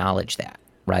to acknowledge that,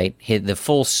 right? The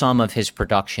full sum of his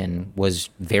production was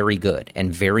very good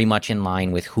and very much in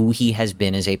line with who he has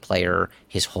been as a player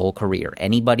his whole career.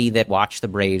 Anybody that watched the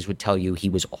Braves would tell you he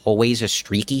was always a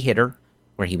streaky hitter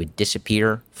where he would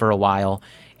disappear for a while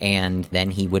and then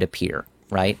he would appear,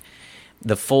 right?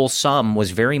 The full sum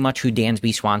was very much who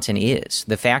Dansby Swanson is.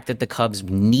 The fact that the Cubs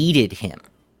needed him,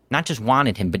 not just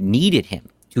wanted him, but needed him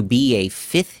to be a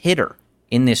fifth hitter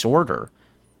in this order,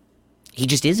 he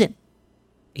just isn't.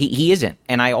 He isn't.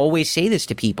 And I always say this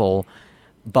to people,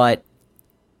 but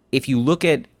if you look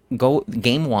at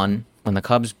game one, when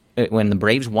the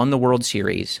Braves won the World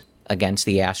Series against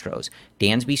the Astros,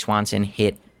 Dansby Swanson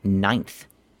hit ninth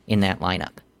in that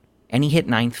lineup. And he hit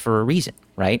ninth for a reason,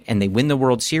 right? And they win the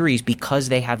World Series because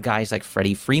they have guys like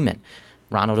Freddie Freeman,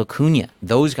 Ronald Acuna,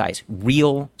 those guys,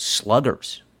 real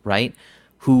sluggers, right,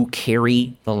 who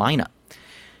carry the lineup.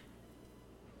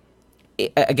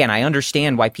 Again, I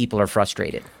understand why people are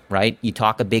frustrated, right? You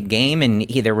talk a big game, and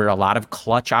there were a lot of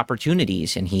clutch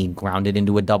opportunities, and he grounded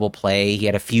into a double play. He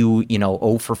had a few,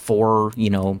 0 for 4,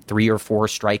 3 or 4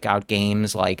 strikeout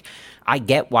games. Like, I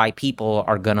get why people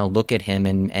are going to look at him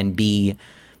and be,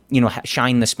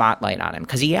 shine the spotlight on him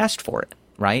because he asked for it,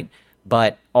 right?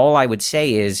 But all I would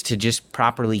say is to just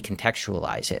properly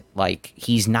contextualize it. Like,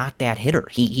 he's not that hitter.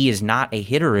 He is not a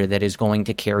hitter that is going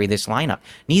to carry this lineup.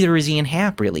 Neither is Ian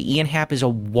Happ, really. Ian Happ is a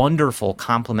wonderful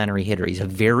complementary hitter. He's a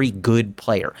very good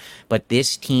player. But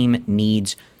this team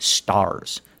needs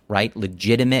stars, right?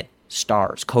 Legitimate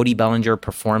stars. Cody Bellinger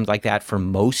performed like that for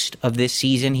most of this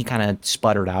season. He kind of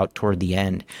sputtered out toward the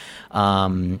end.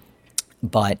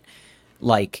 But,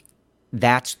 like,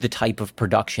 that's the type of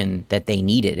production that they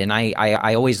needed. And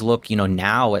I always look,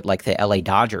 now at like the LA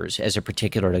Dodgers as a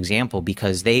particular example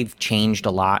because they've changed a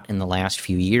lot in the last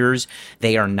few years.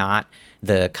 They are not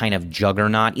the kind of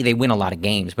juggernaut. They win a lot of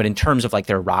games, but in terms of like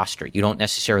their roster, you don't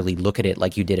necessarily look at it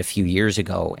like you did a few years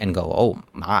ago and go, oh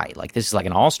my, like this is like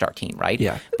an all-star team, right?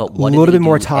 Yeah. But what a little bit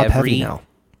more top heavy now.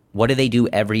 What do they do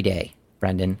every day,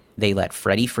 Brendan? They let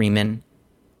Freddie Freeman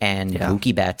and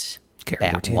Mookie Betts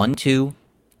bat 1-2,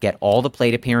 get all the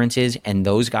plate appearances, and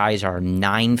those guys are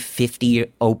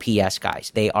 950 OPS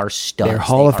guys. They are studs. They're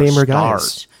Hall of Famer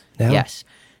guys. Yeah. Yes.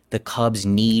 The Cubs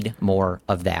need more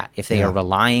of that. If they are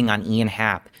relying on Ian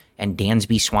Happ and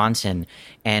Dansby Swanson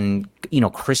and,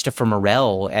 Christopher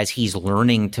Morel as he's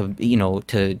learning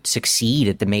to succeed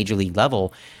at the major league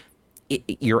level,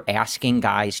 you're asking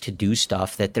guys to do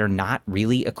stuff that they're not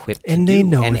really equipped to do. And they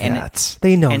know that.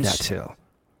 They know that too.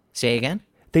 Say again?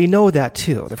 They know that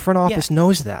too. The front office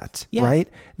knows that, right?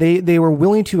 They were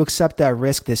willing to accept that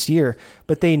risk this year,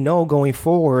 but they know going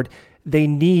forward they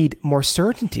need more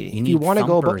certainty. You need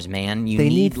thumpers, man. You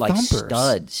need like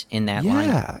studs in that lineup.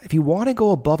 Yeah. If you want to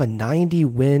go above a 90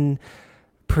 win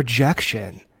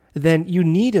projection, then you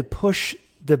need to push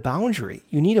the boundary.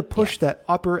 You need to push that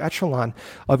upper echelon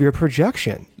of your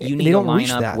projection. You need a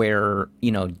lineup where,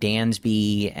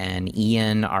 Dansby and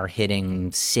Ian are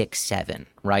hitting 6, 7,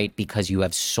 right? Because you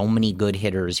have so many good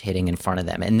hitters hitting in front of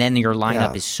them. And then your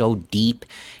lineup is so deep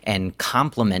and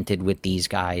complemented with these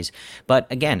guys. But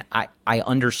again, I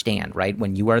understand, right?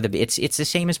 When you are it's the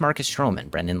same as Marcus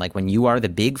Stroman, Brendan. Like when you are the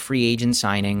big free agent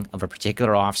signing of a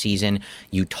particular offseason,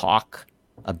 you talk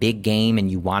a big game and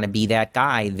you want to be that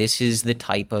guy, this is the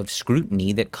type of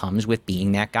scrutiny that comes with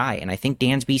being that guy. And I think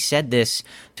Dansby said this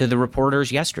to the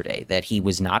reporters yesterday, that he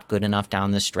was not good enough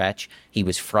down the stretch. He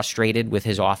was frustrated with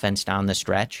his offense down the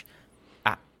stretch.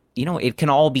 It can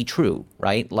all be true,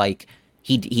 right? Like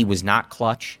he was not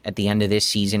clutch at the end of this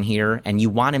season here, and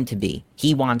you want him to be.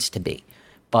 He wants to be.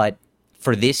 But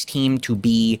for this team to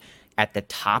be at the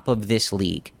top of this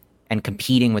league and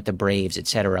competing with the Braves, et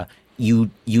cetera,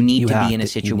 you need to be in a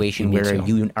situation where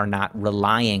you are not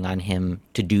relying on him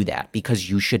to do that, because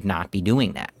you should not be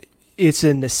doing that. It's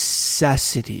a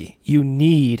necessity. You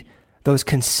need those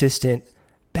consistent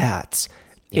bats.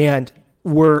 And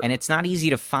it's not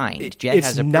easy to find. Jed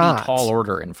has a pretty tall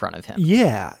order in front of him.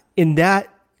 Yeah. And that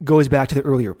goes back to the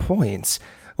earlier points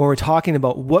when we're talking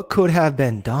about what could have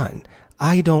been done.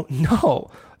 I don't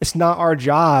know. It's not our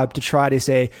job to try to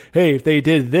say, hey, if they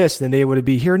did this, then they would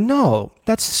be here. No,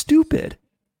 that's stupid.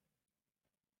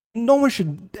 No one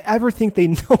should ever think they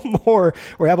know more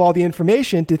or have all the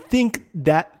information to think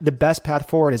that the best path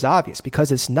forward is obvious,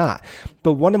 because it's not.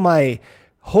 But one of my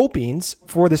hopings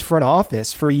for this front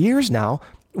office for years now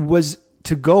was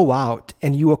to go out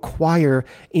and you acquire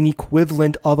an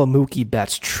equivalent of a Mookie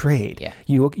Betts trade. Yeah.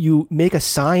 You make a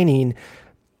signing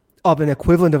of an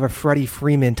equivalent of a Freddie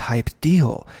Freeman type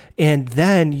deal. And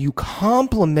then you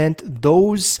complement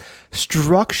those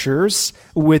structures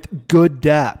with good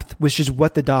depth, which is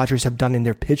what the Dodgers have done in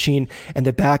their pitching and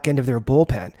the back end of their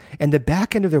bullpen. And the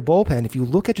back end of their bullpen, if you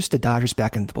look at just the Dodgers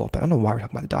back end of the bullpen, I don't know why we're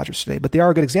talking about the Dodgers today, but they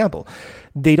are a good example.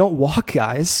 They don't walk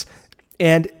guys.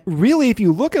 And really, if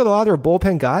you look at a lot of their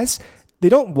bullpen guys, they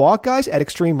don't walk guys at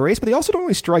extreme rates, but they also don't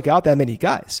really strike out that many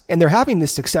guys. And they're having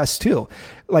this success too.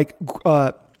 Like,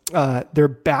 their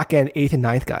back end 8th and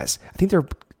 9th guys, I think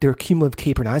their cumulative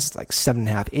K per 9 is like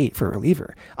 7.5, 8 for a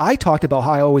reliever. I talked about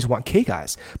how I always want K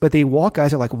guys, but they walk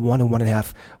guys at like 1 and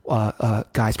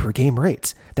 1.5 guys per game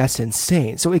rates. That's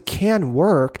insane. So it can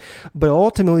work, but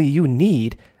ultimately you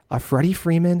need a Freddie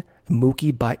Freeman,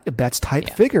 Mookie Betts type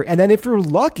figure. And then if you're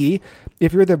lucky,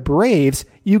 if you're the Braves,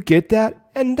 you get that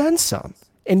and then some.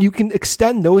 And you can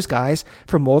extend those guys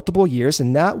for multiple years.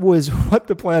 And that was what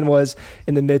the plan was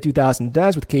in the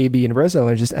mid-2010s with KB and Rizzo,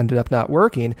 and it just ended up not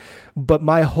working. But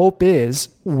my hope is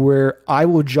where I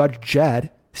will judge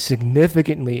Jed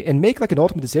significantly and make like an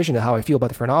ultimate decision of how I feel about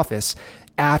the front office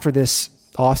after this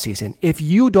offseason. If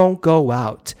you don't go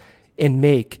out and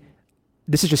make,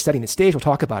 this is just setting the stage, we'll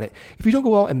talk about it. If you don't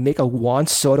go out and make a Juan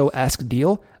Soto-esque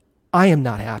deal, I am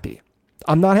not happy.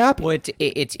 I'm not happy. Well,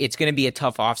 it's going to be a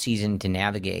tough offseason to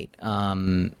navigate.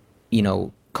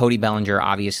 Cody Bellinger,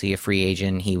 obviously a free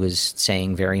agent. He was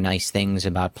saying very nice things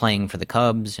about playing for the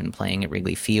Cubs and playing at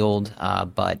Wrigley Field,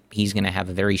 but he's going to have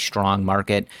a very strong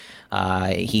market.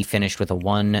 He finished with a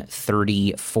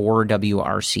 134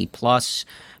 WRC plus,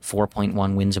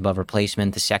 4.1 wins above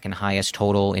replacement, the second highest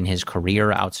total in his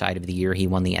career outside of the year he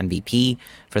won the MVP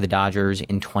for the Dodgers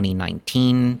in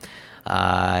 2019.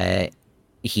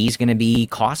 He's going to be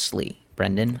costly,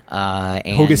 Brendan.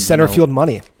 Who gets center field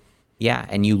money? Yeah,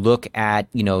 and you look at,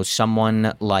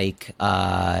 someone like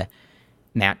Matt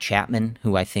Chapman,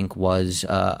 who I think was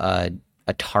a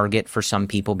target for some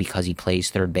people because he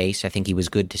plays third base. I think he was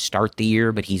good to start the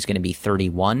year, but he's going to be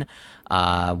 31,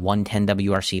 110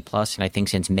 WRC plus, and I think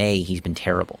since May he's been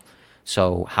terrible.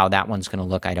 So how that one's going to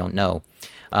look, I don't know.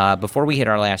 Before we hit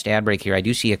our last ad break here, I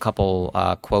do see a couple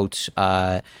quotes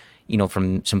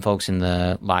from some folks in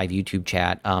the live YouTube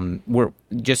chat. We're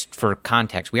just for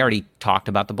context, we already talked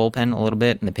about the bullpen a little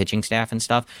bit and the pitching staff and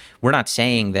stuff. We're not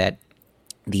saying that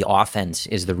the offense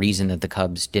is the reason that the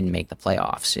Cubs didn't make the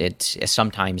playoffs. It's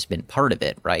sometimes been part of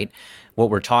it, right? What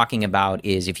we're talking about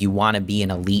is if you want to be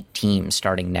an elite team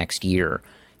starting next year,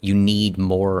 you need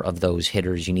more of those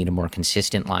hitters. You need a more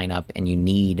consistent lineup, and you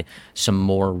need some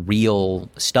more real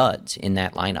studs in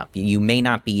that lineup. You may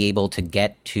not be able to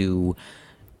get to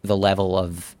the level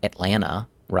of Atlanta,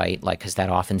 right? Like, because that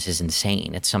offense is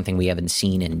insane. It's something we haven't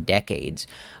seen in decades.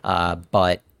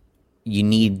 But you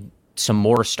need some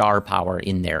more star power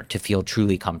in there to feel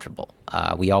truly comfortable.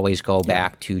 We always go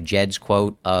back to Jed's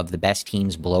quote of the best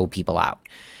teams blow people out.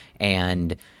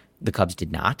 And the Cubs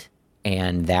did not.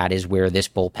 And that is where this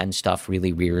bullpen stuff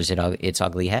really rears its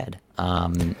ugly head.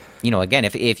 Again,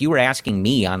 if you were asking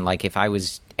me on, like, if I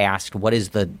was asked what is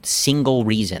the single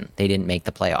reason they didn't make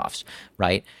the playoffs,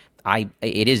 right?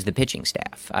 It is the pitching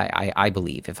staff. I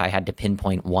believe, if I had to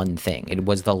pinpoint one thing, it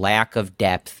was the lack of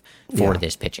depth for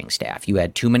this pitching staff. You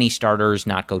had too many starters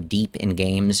not go deep in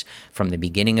games from the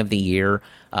beginning of the year.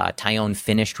 Tyone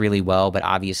finished really well, but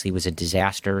obviously was a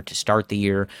disaster to start the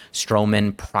year.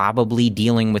 Stroman probably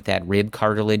dealing with that rib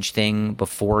cartilage thing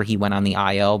before he went on the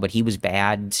IL, but he was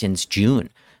bad since June,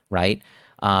 right?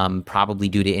 Probably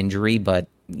due to injury, but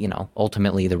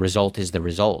ultimately the result is the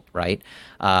result, right?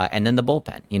 And then the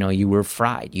bullpen, you were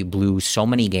fried. You blew so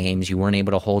many games. You weren't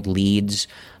able to hold leads.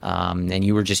 And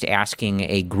you were just asking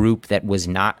a group that was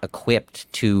not equipped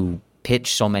to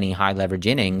pitch so many high leverage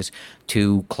innings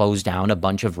to close down a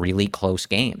bunch of really close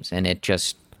games. And it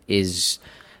just is,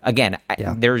 again,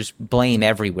 there's blame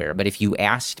everywhere. But if you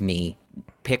asked me,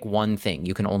 pick one thing,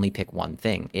 you can only pick one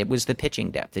thing. It was the pitching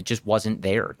depth. It just wasn't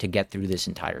there to get through this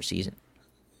entire season.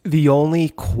 The only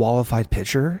qualified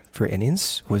pitcher for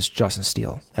innings was Justin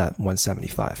Steele at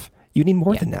 175. You need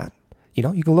more than that. You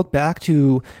can look back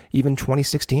to even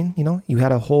 2016. You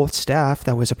had a whole staff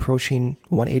that was approaching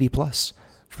 180 plus.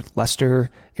 For Lester,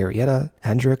 Arrieta,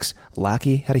 Hendricks,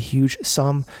 Lackey had a huge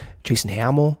sum. Jason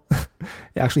Hamill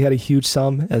actually had a huge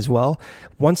sum as well.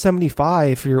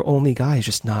 175 for your only guy is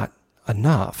just not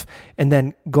enough. And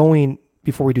then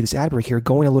before we do this ad break here,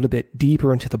 going a little bit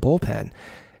deeper into the bullpen,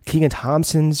 Keegan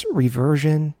Thompson's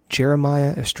reversion,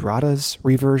 Jeremiah Estrada's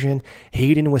reversion,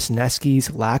 Hayden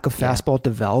Wesneski's lack of fastball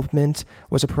development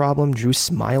was a problem. Drew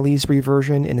Smiley's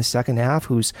reversion in the second half,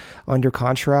 who's under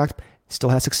contract, still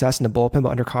has success in the bullpen, but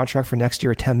under contract for next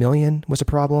year at $10 million was a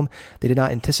problem. They did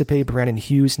not anticipate Brandon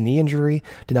Hughes' knee injury,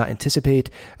 did not anticipate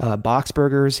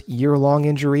Boxberger's year-long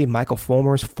injury, Michael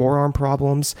Fulmer's forearm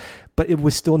problems, but it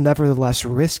was still nevertheless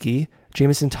risky.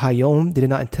 Jameson Taillon, they did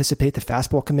not anticipate the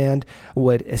fastball command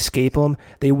would escape him.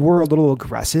 They were a little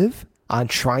aggressive on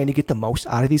trying to get the most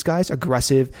out of these guys.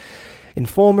 Aggressive in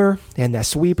Fulmer and that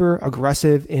sweeper,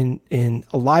 aggressive in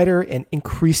Leiter and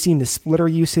increasing the splitter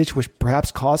usage, which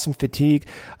perhaps caused some fatigue.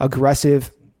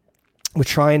 Aggressive with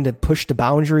trying to push the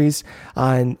boundaries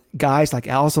on guys like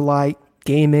Alzolay,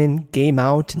 game in, game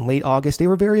out in late August. They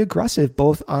were very aggressive,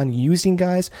 both on using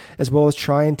guys as well as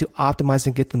trying to optimize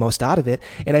and get the most out of it.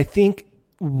 And I think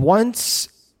once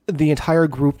the entire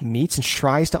group meets and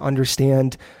tries to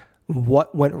understand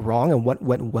what went wrong and what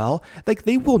went well, like,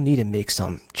 they will need to make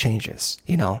some changes,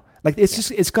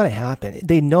 it's going to happen.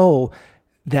 They know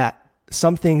that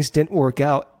some things didn't work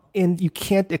out, and you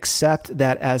can't accept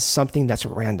that as something that's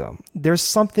random. There's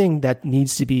something that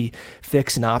needs to be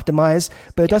fixed and optimized,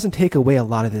 but it doesn't take away a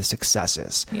lot of the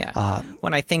successes.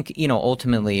 When I think,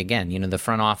 ultimately, again, the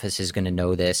front office is going to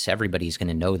know this. Everybody's going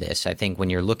to know this. I think when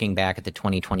you're looking back at the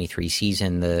 2023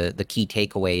 season, the key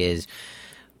takeaway is,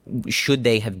 should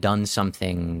they have done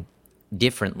something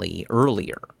differently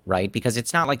earlier, right? Because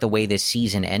it's not like the way this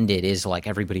season ended is like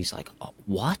everybody's like, oh,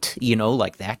 what?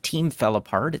 Like that team fell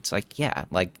apart. It's like, yeah,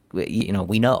 like,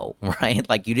 we know, right?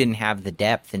 Like, you didn't have the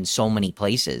depth in so many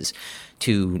places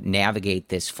to navigate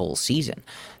this full season.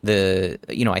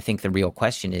 I think the real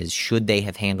question is, should they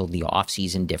have handled the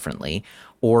offseason differently,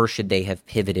 or should they have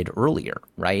pivoted earlier,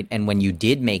 right? And when you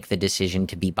did make the decision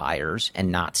to be buyers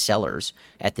and not sellers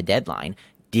at the deadline,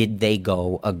 did they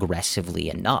go aggressively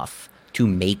enough to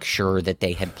make sure that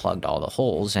they had plugged all the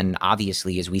holes? And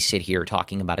obviously, as we sit here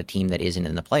talking about a team that isn't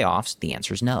in the playoffs, the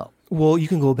answer is no. Well, you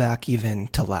can go back even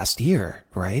to last year,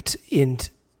 right? And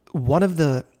one of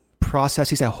the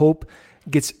processes I hope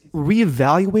gets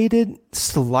reevaluated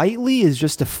slightly is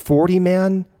just the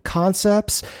 40-man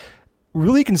concepts.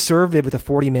 Really conservative with the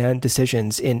 40-man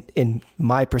decisions in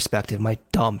my perspective, my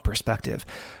dumb perspective.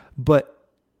 But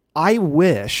I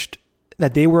wished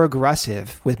that they were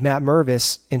aggressive with Matt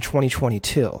Mervis in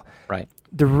 2022. Right.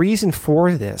 The reason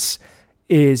for this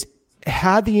is,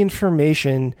 had the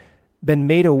information been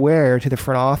made aware to the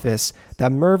front office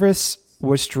that Mervis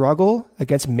would struggle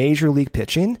against major league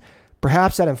pitching,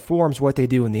 perhaps that informs what they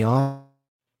do in the off,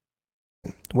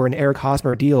 where an Eric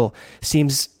Hosmer deal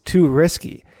seems too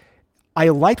risky. I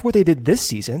liked what they did this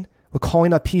season with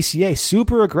calling up PCA,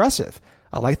 super aggressive.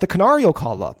 I like the Canario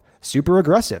call-up. Super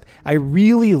aggressive. I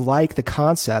really like the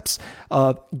concepts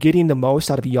of getting the most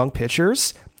out of young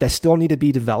pitchers that still need to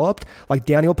be developed, like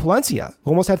Daniel Palencia, who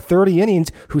almost had 30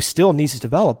 innings, who still needs to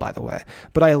develop, by the way.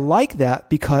 But I like that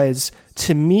because,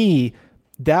 to me,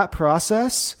 that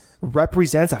process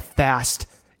represents a fast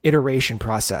iteration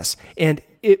process. And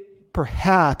it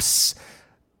perhaps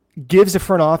gives the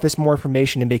front office more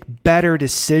information to make better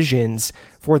decisions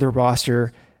for the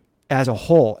roster as a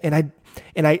whole. And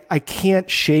I can't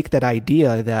shake that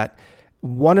idea that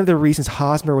one of the reasons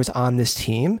Hosmer was on this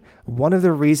team, one of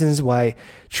the reasons why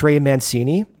Trey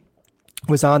Mancini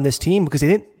was on this team, because they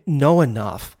didn't know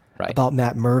enough about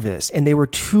Matt Mervis, and they were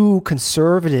too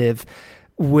conservative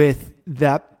with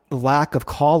that lack of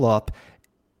call-up,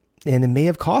 and it may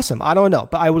have cost them. I don't know,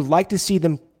 but I would like to see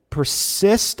them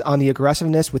persist on the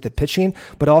aggressiveness with the pitching,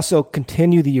 but also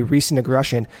continue the recent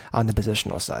aggression on the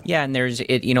positional side. Yeah, and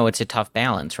it's a tough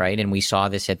balance, right? And we saw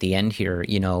this at the end here.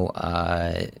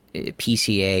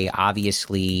 PCA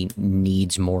obviously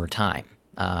needs more time.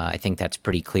 I think that's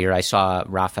pretty clear. I saw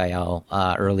Rafael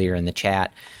earlier in the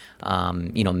chat,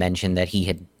 mention that he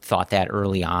had thought that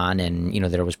early on, and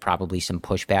there was probably some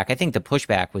pushback. I think the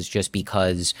pushback was just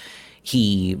because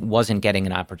he wasn't getting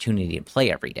an opportunity to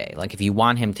play every day. Like, if you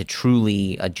want him to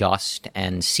truly adjust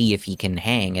and see if he can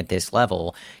hang at this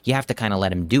level, you have to kind of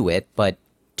let him do it. But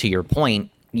to your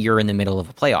point, you're in the middle of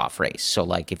a playoff race. So,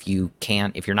 like, if you're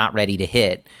not ready to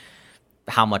hit,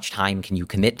 how much time can you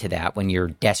commit to that when you're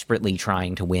desperately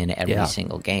trying to win every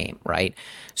single game, right?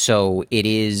 So it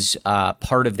is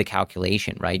part of the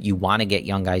calculation, right? You want to get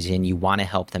young guys in, you want to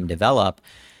help them develop,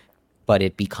 but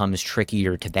it becomes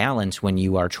trickier to balance when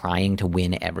you are trying to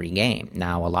win every game.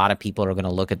 Now, a lot of people are going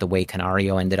to look at the way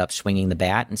Canario ended up swinging the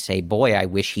bat and say, boy, I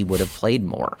wish he would have played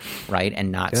more, right?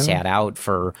 And not sat out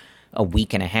for a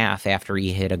week and a half after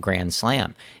he hit a grand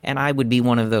slam. And I would be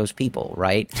one of those people,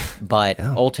 right? But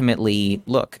ultimately,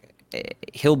 look,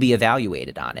 he'll be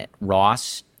evaluated on it.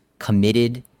 Ross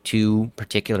committed to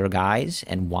particular guys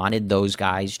and wanted those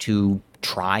guys to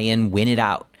try and win it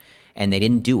out, and they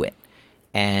didn't do it.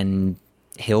 And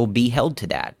he'll be held to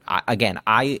that.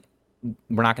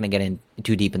 We're not going to get in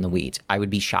too deep in the weeds. I would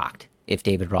be shocked if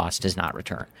David Ross does not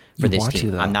return for this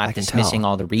team. I'm not dismissing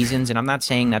all the reasons, and I'm not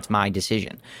saying that's my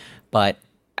decision. But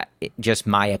just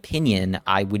my opinion,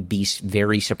 I would be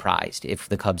very surprised if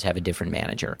the Cubs have a different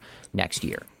manager next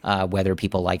year. Whether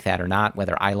people like that or not,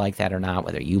 whether I like that or not,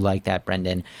 whether you like that,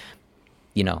 Brendan,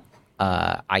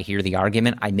 I hear the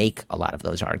argument. I make a lot of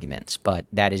those arguments, but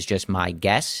that is just my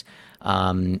guess.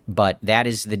 But that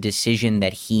is the decision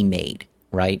that he made,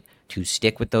 right? To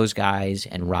stick with those guys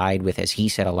and ride with, as he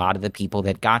said, a lot of the people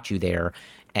that got you there,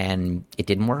 and it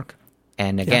didn't work.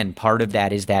 And again, part of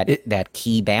that is that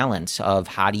key balance of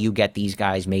how do you get these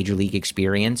guys major league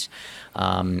experience?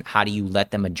 How do you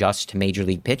let them adjust to major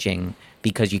league pitching?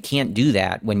 Because you can't do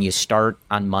that when you start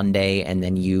on Monday and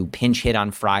then you pinch hit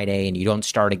on Friday and you don't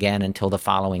start again until the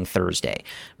following Thursday,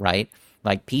 right?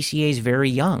 Like, PCA is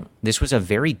very young. This was a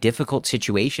very difficult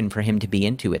situation for him to be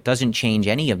into. It doesn't change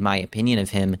any of my opinion of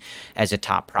him as a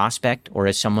top prospect or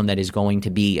as someone that is going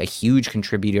to be a huge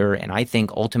contributor and I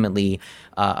think ultimately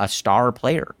a star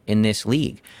player in this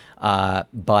league.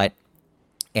 But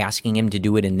asking him to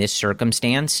do it in this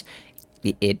circumstance,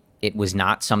 it was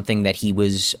not something that he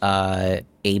was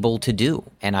able to do.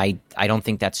 And I don't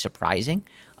think that's surprising,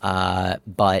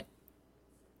 but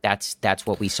that's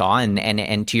what we saw.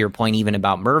 And to your point, even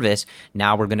about Mervis,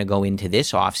 now we're going to go into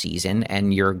this offseason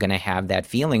and you're going to have that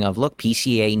feeling of, look,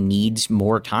 PCA needs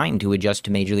more time to adjust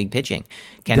to major league pitching.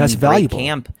 Can we break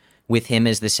camp with him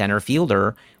as the center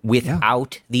fielder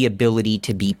without the ability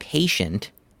to be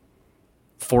patient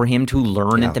for him to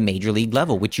learn at the major league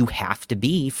level, which you have to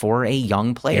be for a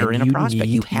young player and a prospect.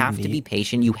 You have to be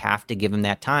patient. You have to give him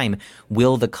that time.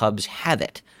 Will the Cubs have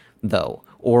it, though?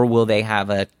 Or will they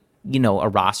have a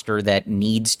roster that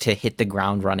needs to hit the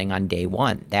ground running on day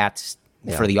one? That's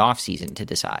for the offseason to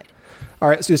decide. All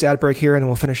right, let's do this ad break here, and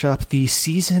we'll finish up the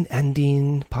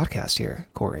season-ending podcast here.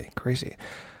 Corey, crazy.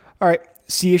 All right,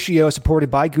 CHGO is supported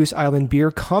by Goose Island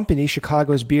Beer Company,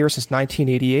 Chicago's beer since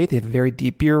 1988. They have a very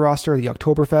deep beer roster, the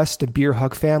Oktoberfest, the Beer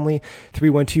Hug family,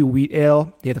 312 Wheat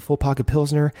Ale. They have the Full Pocket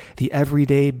Pilsner, the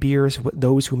everyday beers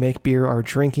those who make beer are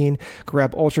drinking.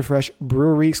 Grab Ultra Fresh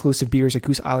Brewery exclusive beers at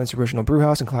Goose Island's original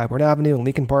brewhouse in Clybourne Avenue in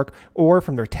Lincoln Park, or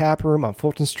from their tap room on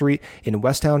Fulton Street in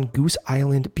Westtown. Goose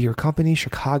Island Beer Company,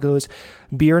 Chicago's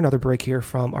beer. Another break here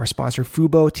from our sponsor,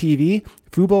 Fubo TV.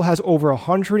 Fubo has over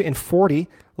 140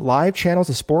 live channels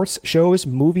of sports, shows,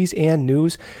 movies, and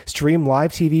news. Stream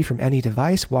live TV from any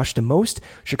device. Watch the most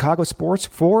Chicago sports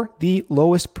for the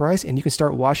lowest price, and you can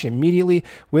start watching immediately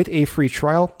with a free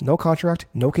trial. No contract,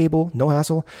 no cable, no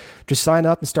hassle. Just sign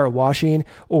up and start watching.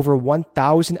 Over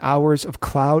 1,000 hours of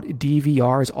cloud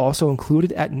DVR is also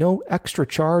included at no extra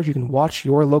charge. You can watch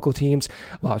your local teams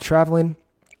while traveling.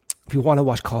 If you want to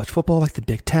watch college football like the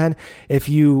Big Ten, if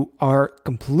you are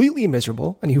completely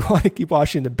miserable and you want to keep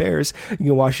watching the Bears, you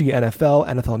can watch the NFL,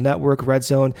 NFL Network, Red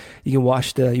Zone. You can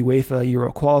watch the UEFA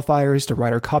Euro qualifiers, the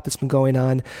Ryder Cup that's been going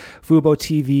on. Fubo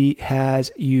TV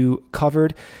has you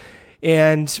covered.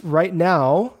 And right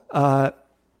now,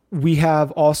 we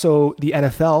have also the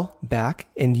NFL back,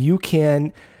 and you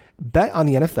can bet on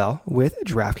the NFL with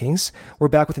DraftKings. We're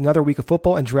back with another week of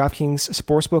football, and DraftKings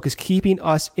Sportsbook is keeping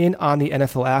us in on the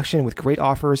NFL action with great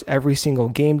offers every single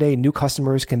game day. New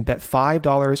customers can bet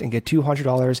 $5 and get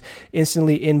 $200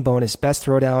 instantly in bonus best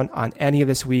throwdown on any of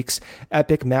this week's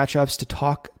epic matchups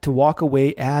to walk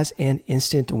away as an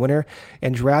instant winner.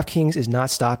 And DraftKings is not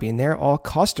stopping there. All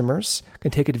customers can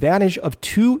take advantage of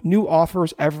 2 new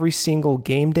offers every single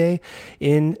game day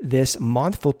in this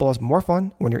month. Football is more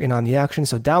fun when you're in on the action.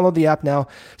 So download the app now,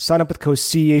 sign up with code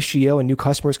CHGO, and new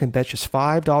customers can bet just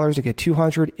 $5 to get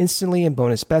 $200 instantly in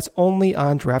bonus bets only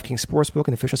on DraftKings Sportsbook,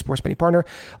 an official sports betting partner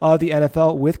of the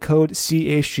NFL with code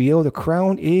CHGO. The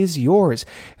crown is yours.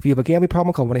 If you have a gambling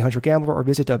problem, call 1-800-GAMBLER or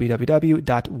visit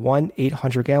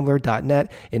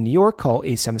www.1800gambler.net. In New York, call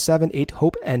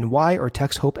 877-8-HOPE-NY or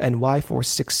text HOPE-NY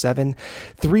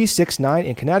 467-369.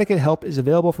 In Connecticut, help is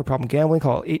available for problem gambling.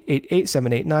 Call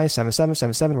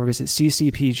 888-789-7777 or visit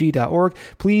ccpg.org.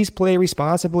 Please play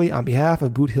responsibly on behalf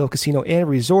of Boot Hill Casino and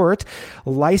Resort.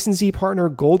 Licensee partner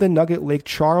Golden Nugget Lake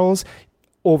Charles.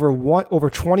 Over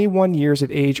 21 years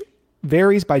of age.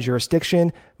 Varies by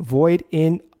jurisdiction. Void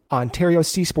in Ontario.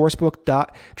 See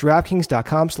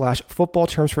sportsbook.draftkings.com/football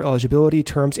terms for eligibility,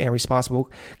 terms, and responsible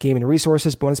gaming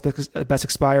resources. Bonus bets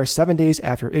expire 7 days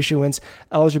after issuance.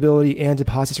 Eligibility and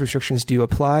deposits restrictions do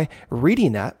apply.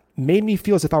 Reading that made me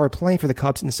feel as if I were playing for the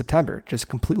Cubs in September, just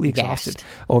completely exhausted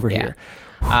over here.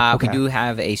 We do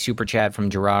have a super chat from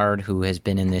Gerard, who has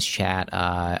been in this chat,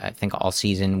 I think, all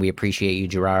season. We appreciate you,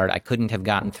 Gerard. I couldn't have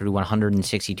gotten through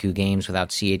 162 games without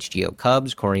CHGO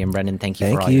Cubs. Corey and Brendan, thank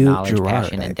you for all your knowledge, Gerard,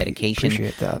 passion, and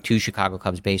dedication to Chicago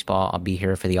Cubs baseball. I'll be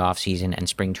here for the offseason and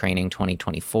spring training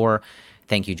 2024.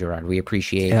 Thank you, Gerard. We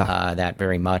appreciate that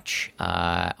very much.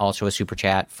 Also a super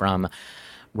chat from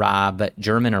Rob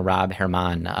German or Rob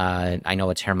Herman. I know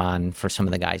it's Herman for some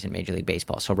of the guys in Major League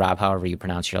Baseball. So Rob, however you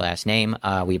pronounce your last name,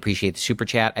 we appreciate the super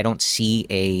chat. I don't see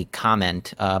a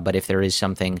comment, but if there is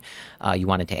something you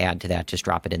wanted to add to that, just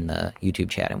drop it in the YouTube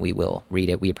chat and we will read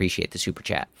it. We appreciate the super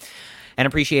chat. And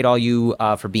appreciate all you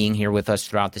for being here with us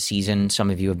throughout the season. Some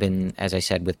of you have been, as I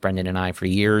said, with Brendan and I for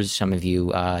years. Some of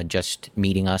you just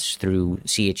meeting us through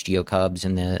CHGO Cubs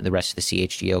and the rest of the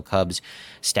CHGO Cubs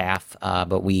staff.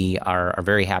 But we are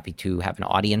very happy to have an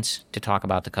audience to talk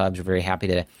about the Cubs. We're very happy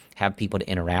to have people to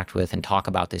interact with and talk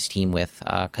about this team with,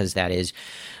 because that is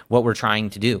what we're trying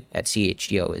to do at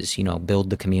CHGO is, build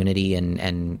the community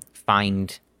and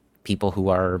find people who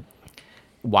are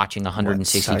watching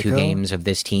 162 games of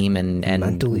this team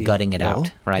and gutting it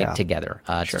out together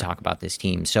to talk about this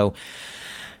team. So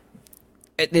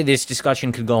this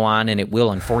discussion could go on, and it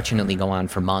will unfortunately go on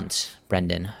for months,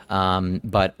 Brendan.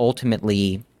 But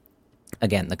ultimately,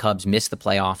 again, the Cubs missed the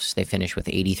playoffs. They finished with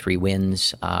 83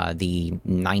 wins. The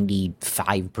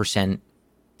 95%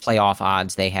 playoff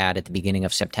odds they had at the beginning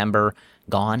of September,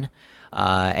 gone.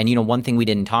 And one thing we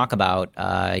didn't talk about,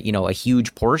 a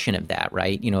huge portion of that,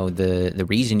 right? The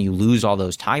reason you lose all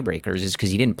those tiebreakers is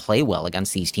because you didn't play well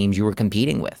against these teams you were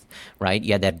competing with, right?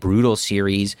 You had that brutal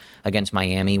series against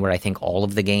Miami where I think all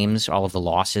of the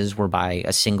losses were by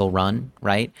a single run,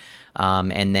 right?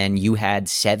 And then you had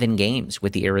 7 games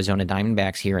with the Arizona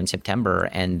Diamondbacks here in September,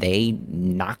 and they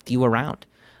knocked you around.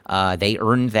 They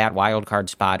earned that wild card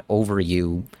spot over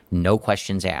you, no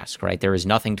questions asked, right? There is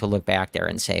nothing to look back there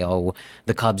and say, oh,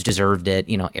 the Cubs deserved it.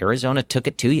 Arizona took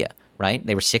it to you, right?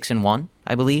 They were 6-1,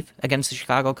 I believe, against the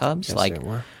Chicago Cubs. Yes, they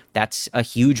were. That's a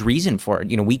huge reason for it.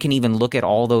 We can even look at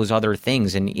all those other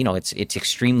things, and it's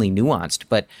extremely nuanced.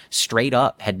 But straight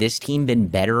up, had this team been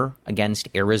better against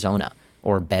Arizona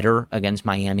or better against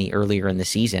Miami earlier in the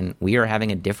season, we are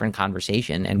having a different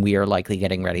conversation, and we are likely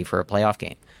getting ready for a playoff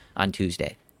game on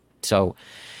Tuesday. So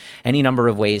any number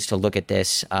of ways to look at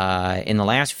this. In the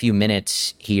last few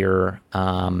minutes here,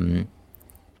 I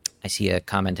see a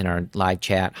comment in our live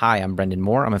chat. Hi, I'm Brendan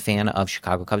Moore. I'm a fan of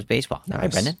Chicago Cubs baseball. Nice. Hi,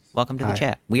 Brendan. Welcome to the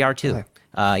chat. We are too. Hi.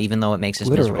 even though it makes us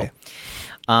Literally.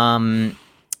 miserable.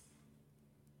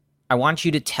 I want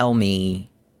you to tell me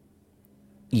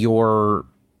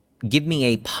give me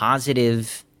a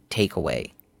positive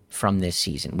takeaway from this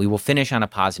season. We will finish on a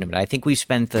positive, but I think we've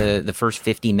spent the first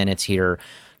 50 minutes here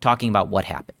talking about what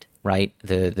happened, right?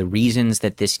 The reasons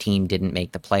that this team didn't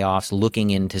make the playoffs, looking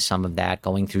into some of that,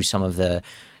 going through some of the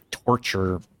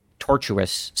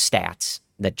tortuous stats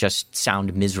that just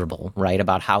sound miserable, right?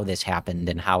 About how this happened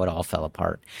and how it all fell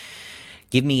apart.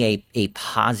 Give me a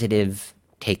positive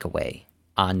takeaway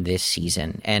on this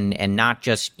season, and not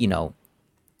just,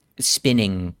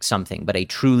 spinning something, but a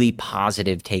truly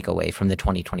positive takeaway from the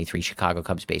 2023 Chicago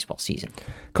Cubs baseball season.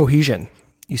 Cohesion.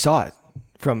 You saw it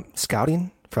from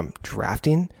scouting, from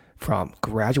drafting, from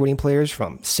graduating players,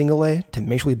 from single A to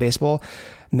Major League Baseball.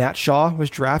 Matt Shaw was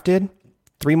drafted.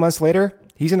 3 months later,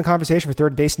 he's in the conversation for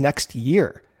third base next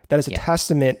year. That is a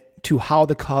testament to how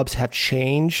the Cubs have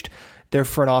changed their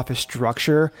front office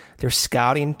structure, their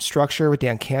scouting structure with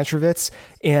Dan Kantrovitz.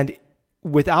 And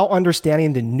without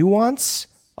understanding the nuance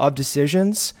of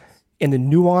decisions and the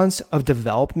nuance of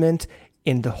development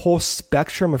in the whole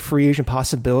spectrum of free agent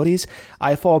possibilities,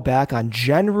 I fall back on,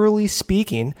 generally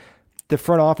speaking, the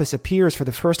front office appears for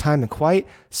the first time in quite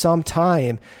some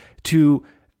time to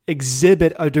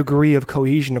exhibit a degree of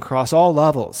cohesion across all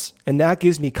levels. And that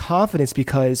gives me confidence,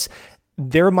 because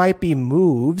there might be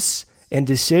moves and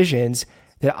decisions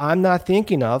that I'm not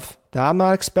thinking of, that I'm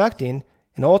not expecting,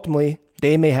 and ultimately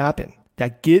they may happen,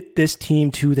 that get this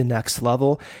team to the next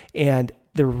level. And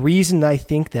the reason I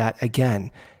think that,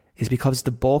 again, is because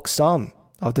the bulk sum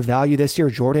of the value this year.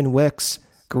 Jordan Wicks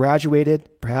graduated,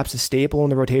 perhaps a staple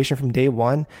in the rotation from day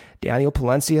one. Daniel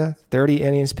Palencia, 30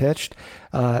 innings pitched.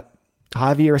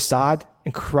 Javier Assad,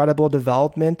 incredible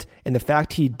development. And the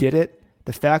fact he did it,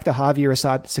 the fact that Javier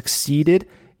Assad succeeded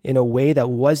in a way that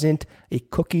wasn't a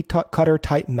cookie cutter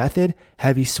type method,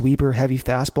 heavy sweeper, heavy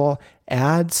fastball,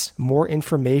 adds more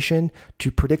information to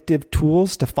predictive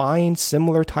tools to find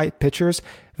similar type pitchers.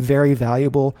 Very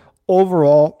valuable.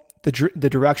 Overall, the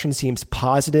direction seems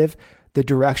positive. The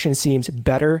direction seems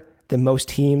better than most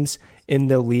teams in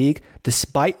the league,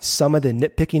 despite some of the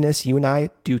nitpickiness you and I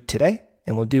do today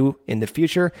and will do in the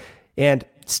future. And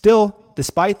still,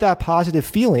 despite that positive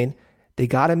feeling, they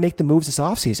got to make the moves this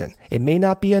offseason. It may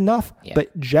not be enough,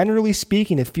 but generally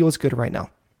speaking, it feels good right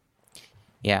now.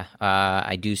 Yeah,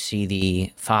 I do see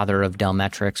the father of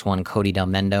Delmetrics, one Cody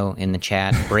Delmendo, in the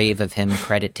chat. Brave of him,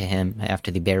 credit to him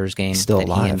after the Bears game Still that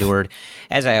alive. He endured.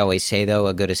 As I always say, though,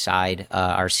 a good aside,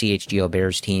 our CHGO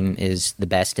Bears team is the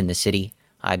best in the city,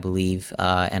 I believe.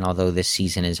 And although this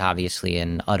season is obviously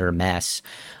an utter mess,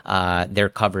 their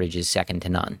coverage is second to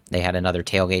none. They had another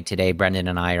tailgate today. Brendan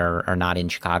and I are not in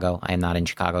Chicago. I am not in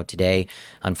Chicago today,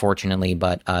 unfortunately,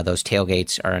 but those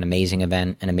tailgates are an amazing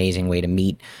event, an amazing way to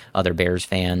meet other Bears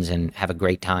fans and have a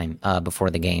great time before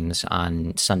the games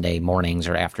on Sunday mornings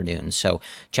or afternoons. So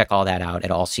check all that out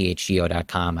at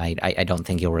allchgo.com. I don't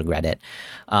think you'll regret it.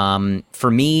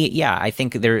 For me, I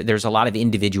think there's a lot of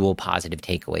individual positive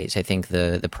takeaways. I think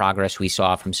the progress we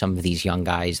saw from some of these young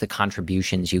guys, the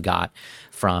contributions you got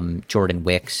from Jordan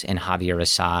Wicks and Javier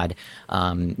Assad,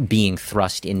 being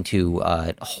thrust into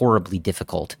a horribly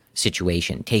difficult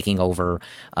situation, taking over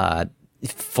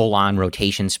full-on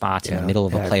rotation spots in the middle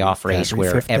of a playoff race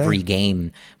where every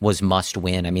game was must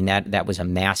win. I mean, that was a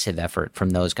massive effort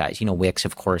from those guys. Wicks,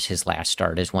 of course, his last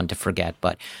start is one to forget,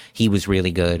 but he was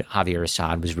really good. Javier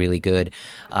Assad was really good.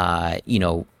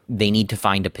 They need to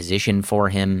find a position for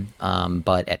him,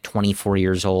 but at 24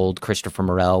 years old, Christopher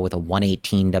Morel with a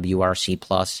 118 WRC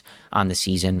plus on the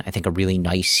season. I think a really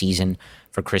nice season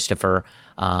for Christopher.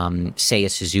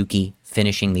 Seiya Suzuki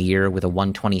finishing the year with a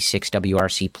 126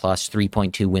 WRC plus,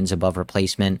 3.2 wins above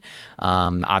replacement.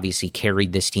 Obviously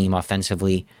carried this team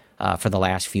offensively for the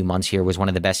last few months here, was one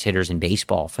of the best hitters in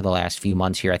baseball for the last few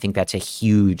months here. I think that's a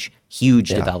huge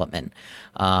development.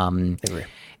 And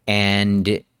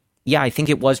I think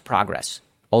it was progress.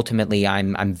 Ultimately,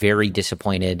 I'm very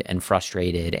disappointed and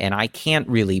frustrated, and I can't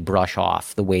really brush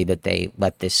off the way that they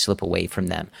let this slip away from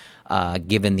them,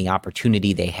 given the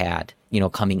opportunity they had,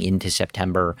 coming into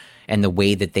September, and the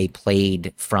way that they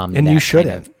played from and that kind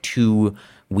of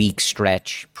 2-week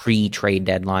stretch pre-trade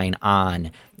deadline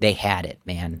on. They had it,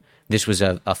 man. This was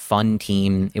a fun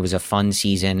team. It was a fun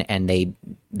season, and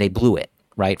they blew it.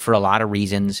 Right, for a lot of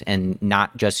reasons, and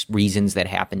not just reasons that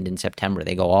happened in September.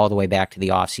 They go all the way back to the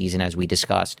offseason, as we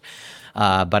discussed.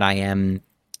 But I am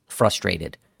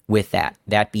frustrated with that.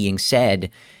 That being said,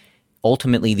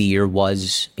 ultimately the year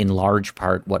was in large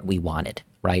part what we wanted,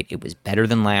 right? It was better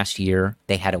than last year.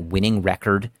 They had a winning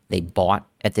record. They bought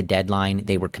at the deadline.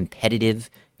 They were competitive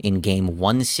in game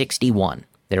 161,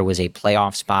 there was a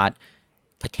playoff spot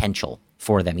potential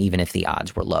for them, even if the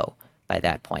odds were low by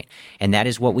that point. And that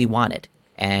is what we wanted.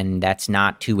 And that's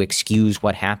not to excuse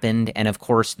what happened. And of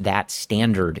course, that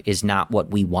standard is not what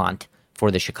we want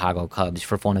for the Chicago Cubs,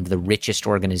 for one of the richest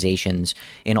organizations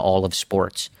in all of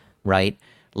sports, right?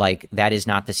 Like, that is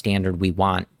not the standard we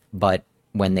want. But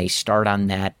when they start on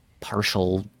that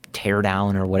partial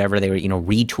teardown or whatever they were,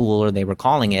 retool or they were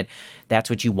calling it, that's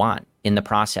what you want in the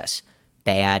process.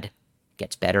 Bad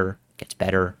gets better, gets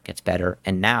better, gets better.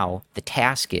 And now the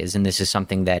task is, and this is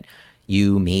something that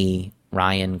you, me,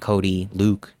 Ryan, Cody,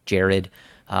 Luke, Jared,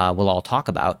 we'll all talk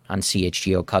about on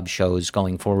CHGO Cubs shows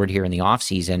going forward here in the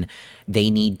offseason. They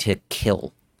need to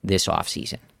kill this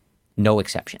offseason. No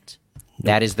exceptions.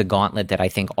 That is the gauntlet that I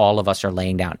think all of us are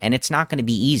laying down. And it's not going to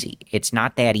be easy. It's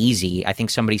not that easy. I think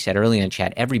somebody said earlier in the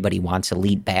chat, everybody wants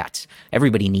elite bats.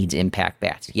 Everybody needs impact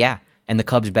bats. Yeah, and the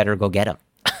Cubs better go get them.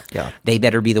 Yeah. They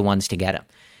better be the ones to get them.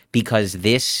 Because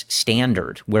this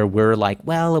standard where we're like,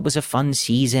 well, it was a fun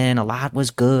season, a lot was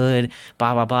good,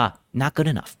 blah, blah, blah, not good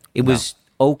enough. It was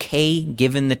okay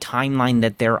given the timeline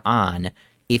that they're on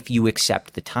if you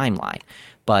accept the timeline.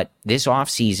 But this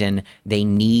offseason, they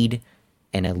need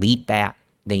an elite bat.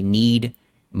 They need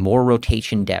more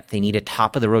rotation depth. They need a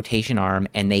top of the rotation arm,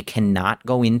 and they cannot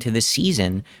go into the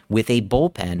season with a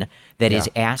bullpen that is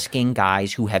asking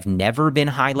guys who have never been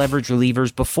high leverage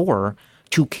relievers before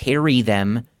to carry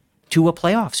them to a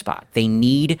playoff spot. They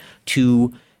need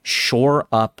to shore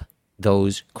up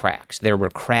those cracks. There were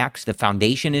cracks. The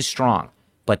foundation is strong,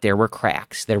 but there were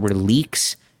cracks. There were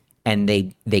leaks, and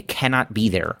they cannot be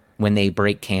there when they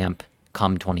break camp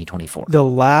come 2024. The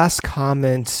last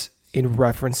comment in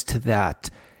reference to that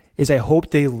is I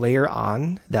hope they layer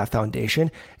on that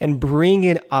foundation and bring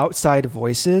in outside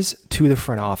voices to the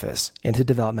front office and to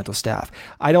developmental staff.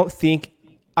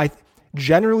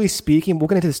 Generally speaking, we'll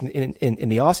get into this in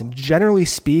the offseason. Generally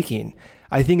speaking,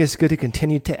 I think it's good to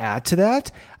continue to add to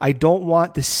that. I don't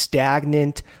want the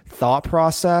stagnant thought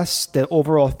process, the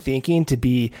overall thinking to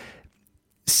be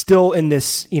still in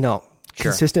this,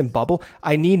 consistent bubble.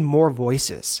 I need more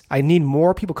voices. I need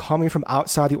more people coming from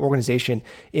outside the organization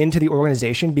into the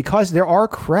organization because there are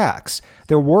cracks.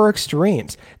 There were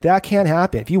extremes. That can't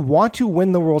happen. If you want to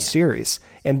win the World Series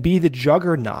and be the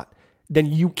juggernaut, then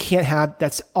you can't have,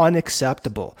 that's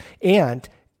unacceptable. And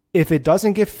if it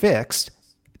doesn't get fixed,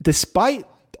 despite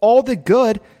all the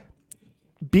good,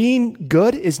 being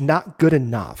good is not good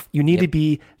enough. You need to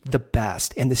be the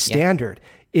best, and the standard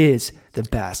is the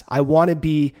best. I want to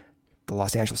be the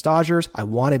Los Angeles Dodgers. I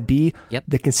want to be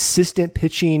the consistent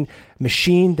pitching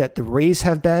machine that the Rays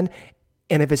have been.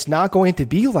 And if it's not going to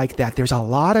be like that, there's a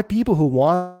lot of people who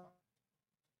want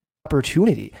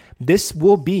opportunity. This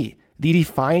will be the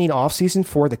defining offseason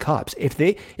for the Cubs.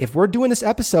 If we're doing this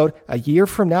episode a year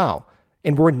from now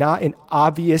and we're not an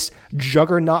obvious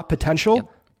juggernaut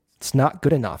potential, it's not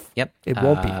good enough. Yep. It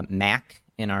won't be. Mac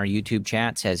in our YouTube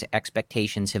chat says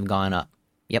expectations have gone up.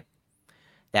 Yep.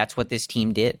 That's what this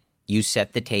team did. You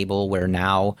set the table where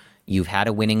now you've had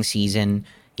a winning season.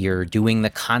 You're doing the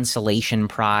consolation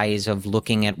prize of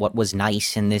looking at what was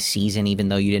nice in this season, even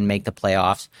though you didn't make the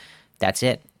playoffs. That's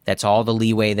it. That's all the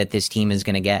leeway that this team is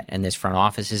going to get, and this front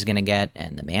office is going to get,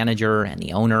 and the manager and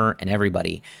the owner and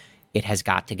everybody. It has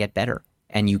got to get better.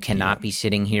 And you cannot be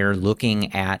sitting here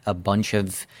looking at a bunch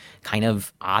of kind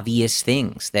of obvious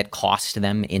things that cost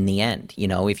them in the end.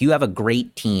 If you have a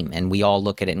great team and we all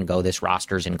look at it and go, this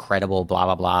roster is incredible, blah,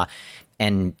 blah, blah,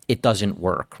 and it doesn't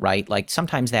work, right? Like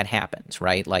sometimes that happens,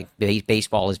 right? Like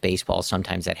baseball is baseball.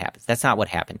 Sometimes that happens. That's not what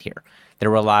happened here.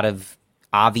 There were a lot of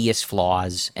obvious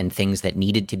flaws and things that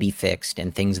needed to be fixed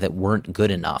and things that weren't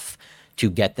good enough to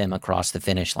get them across the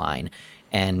finish line.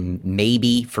 And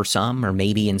maybe for some, or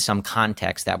maybe in some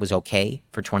context, that was okay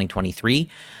for 2023.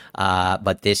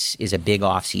 But this is a big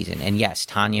offseason. And yes,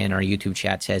 Tanya in our YouTube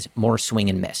chat says more swing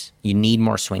and miss. You need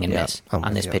more swing and miss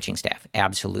on this pitching staff.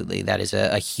 Absolutely. That is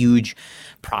a huge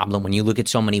problem when you look at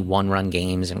so many one-run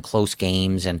games and close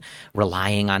games and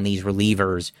relying on these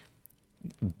relievers.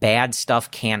 Bad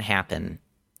stuff can happen,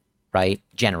 right?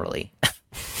 Generally,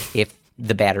 if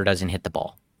the batter doesn't hit the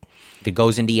ball. If it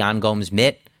goes into Yan Gomes'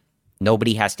 mitt,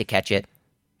 nobody has to catch it.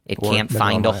 It can't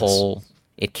find a hole.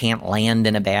 It can't land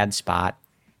in a bad spot.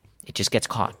 It just gets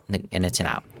caught, and it's an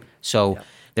out. So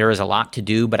there is a lot to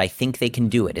do, but I think they can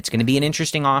do it. It's going to be an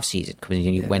interesting offseason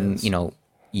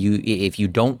if you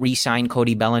don't re-sign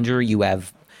Cody Bellinger, you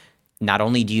have not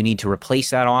only do you need to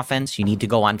replace that offense, you need to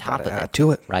go on top of it.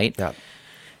 To it. Right? Yeah.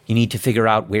 You need to figure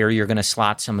out where you're going to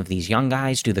slot some of these young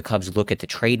guys. Do the Cubs look at the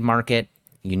trade market?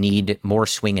 You need more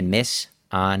swing and miss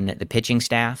on the pitching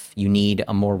staff. You need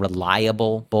a more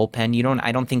reliable bullpen.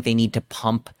 I don't think they need to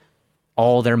pump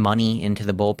all their money into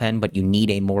the bullpen, but you need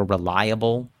a more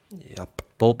reliable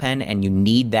bullpen, and you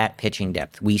need that pitching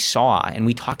depth. We saw, and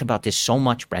we talked about this so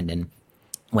much, Brendan,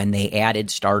 when they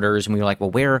added starters, and we were like, well,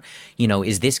 where,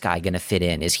 is this guy going to fit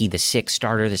in? Is he the 6th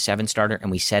starter, the 7th starter? And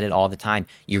we said it all the time.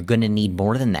 You're going to need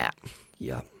more than that.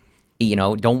 Yeah.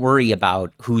 Don't worry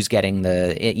about who's getting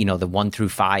the 1 through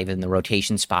 5 in the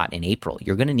rotation spot in April.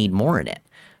 You're going to need more in it,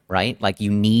 right? Like,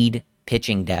 you need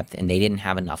pitching depth, and they didn't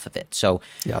have enough of it. So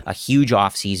a huge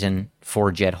offseason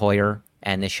for Jed Hoyer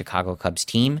and the Chicago Cubs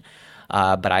team.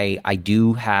 But I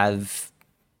do have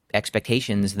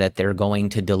expectations that they're going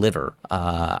to deliver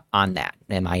on that.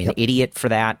 Am I an idiot for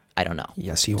that? I don't know.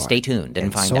 Yes, you are. Stay tuned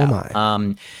and find so out.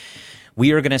 Am I.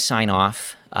 We are going to sign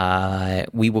off.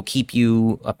 We will keep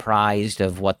you apprised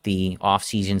of what the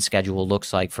off-season schedule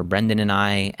looks like for Brendan and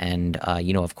I, and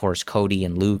of course, Cody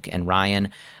and Luke and Ryan.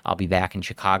 I'll be back in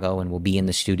Chicago, and we'll be in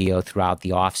the studio throughout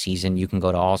the off-season. You can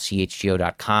go to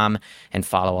allchgo.com and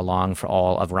follow along for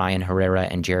all of Ryan Herrera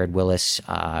and Jared Willis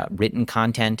written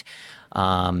content.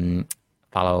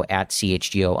 Follow at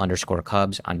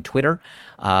CHGO_Cubs on Twitter.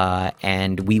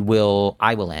 And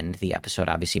I will end the episode,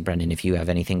 obviously, Brendan, if you have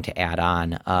anything to add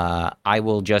on. I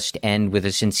will just end with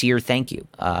a sincere thank you.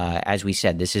 As we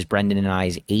said, this is Brendan and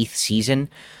I's 8th season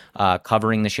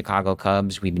covering the Chicago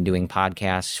Cubs. We've been doing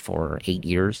podcasts for 8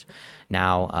 years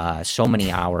now, so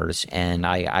many hours. And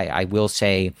I will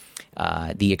say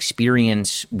the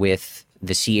experience with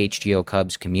the CHGO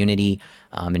Cubs community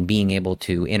and being able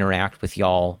to interact with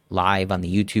y'all live on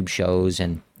the YouTube shows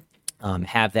and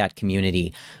have that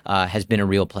community has been a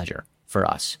real pleasure for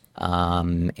us.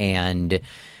 And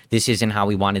this isn't how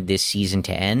we wanted this season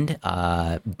to end,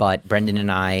 but Brendan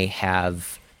and I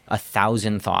have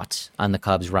 1,000 thoughts on the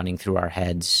Cubs running through our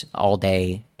heads all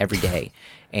day, every day.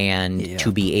 And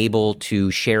to be able to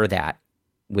share that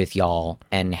with y'all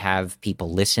and have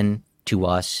people listen to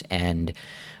us and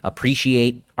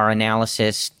appreciate our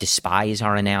analysis, despise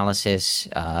our analysis,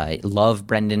 love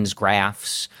Brendan's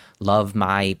graphs, love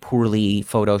my poorly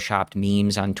photoshopped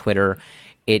memes on Twitter.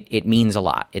 It means a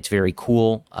lot. It's very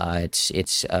cool.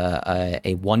 It's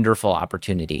a wonderful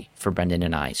opportunity for Brendan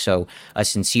and I. So a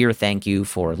sincere thank you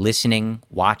for listening,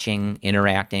 watching,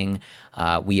 interacting.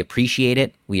 We appreciate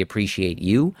it. We appreciate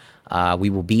you. We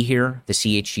will be here, the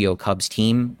CHGO Cubs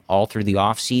team, all through the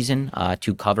offseason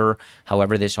to cover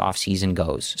however this offseason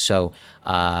goes. So,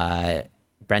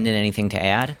 Brendan, anything to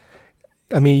add?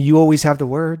 I mean, you always have the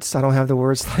words. I don't have the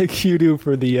words like you do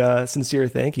for the sincere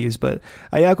thank yous, but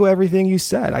I echo everything you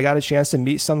said. I got a chance to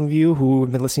meet some of you who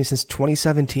have been listening since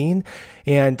 2017.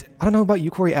 And I don't know about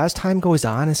you, Corey, as time goes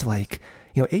on, it's like,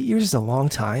 8 years is a long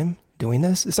time doing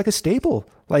this. It's like a staple,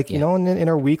 in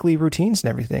our weekly routines and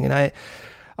everything. And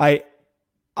I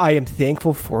am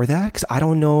thankful for that because I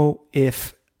don't know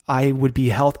if I would be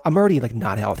healthy. I'm already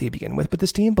not healthy to begin with with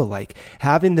this team, but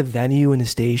having the venue and the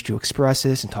stage to express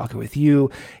this and talking with you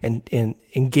and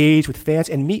engage with fans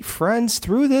and meet friends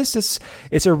through this,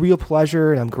 it's a real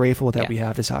pleasure, and I'm grateful that we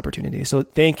have this opportunity. So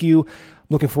thank you.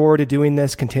 Looking forward to doing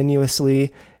this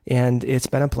continuously, and it's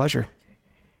been a pleasure.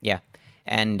 Yeah.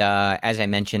 And as I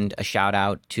mentioned, a shout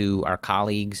out to our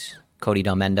colleagues, Cody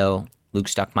Delmendo, Luke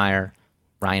Stuckmeyer,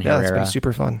 Ryan Herrera. It's been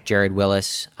super fun. Jared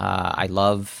Willis. I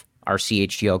love our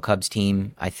CHGO Cubs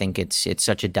team. I think it's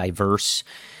such a diverse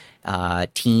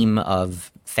team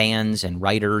of fans and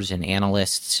writers and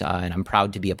analysts, and I'm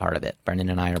proud to be a part of it. Brendan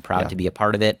and I are proud to be a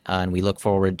part of it, and we look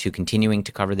forward to continuing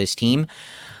to cover this team.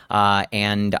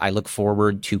 And I look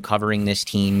forward to covering this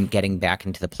team getting back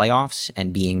into the playoffs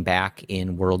and being back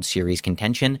in World Series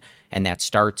contention, and that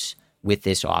starts with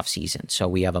this offseason. So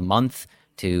we have a month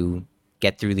to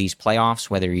get through these playoffs,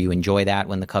 whether you enjoy that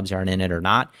when the Cubs aren't in it or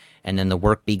not. And then the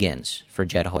work begins for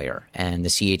Jed Hoyer. And the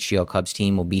CHGO Cubs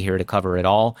team will be here to cover it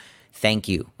all. Thank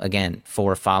you again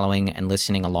for following and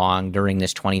listening along during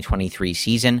this 2023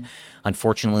 season.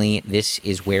 Unfortunately, this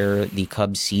is where the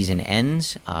Cubs season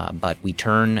ends, but we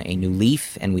turn a new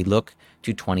leaf and we look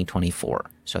to 2024.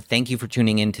 So thank you for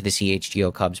tuning in to the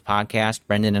CHGO Cubs podcast.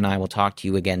 Brendan and I will talk to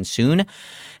you again soon.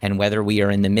 And whether we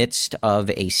are in the midst of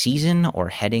a season or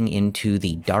heading into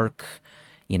the dark,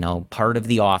 part of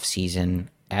the off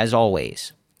season, as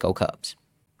always, go Cubs.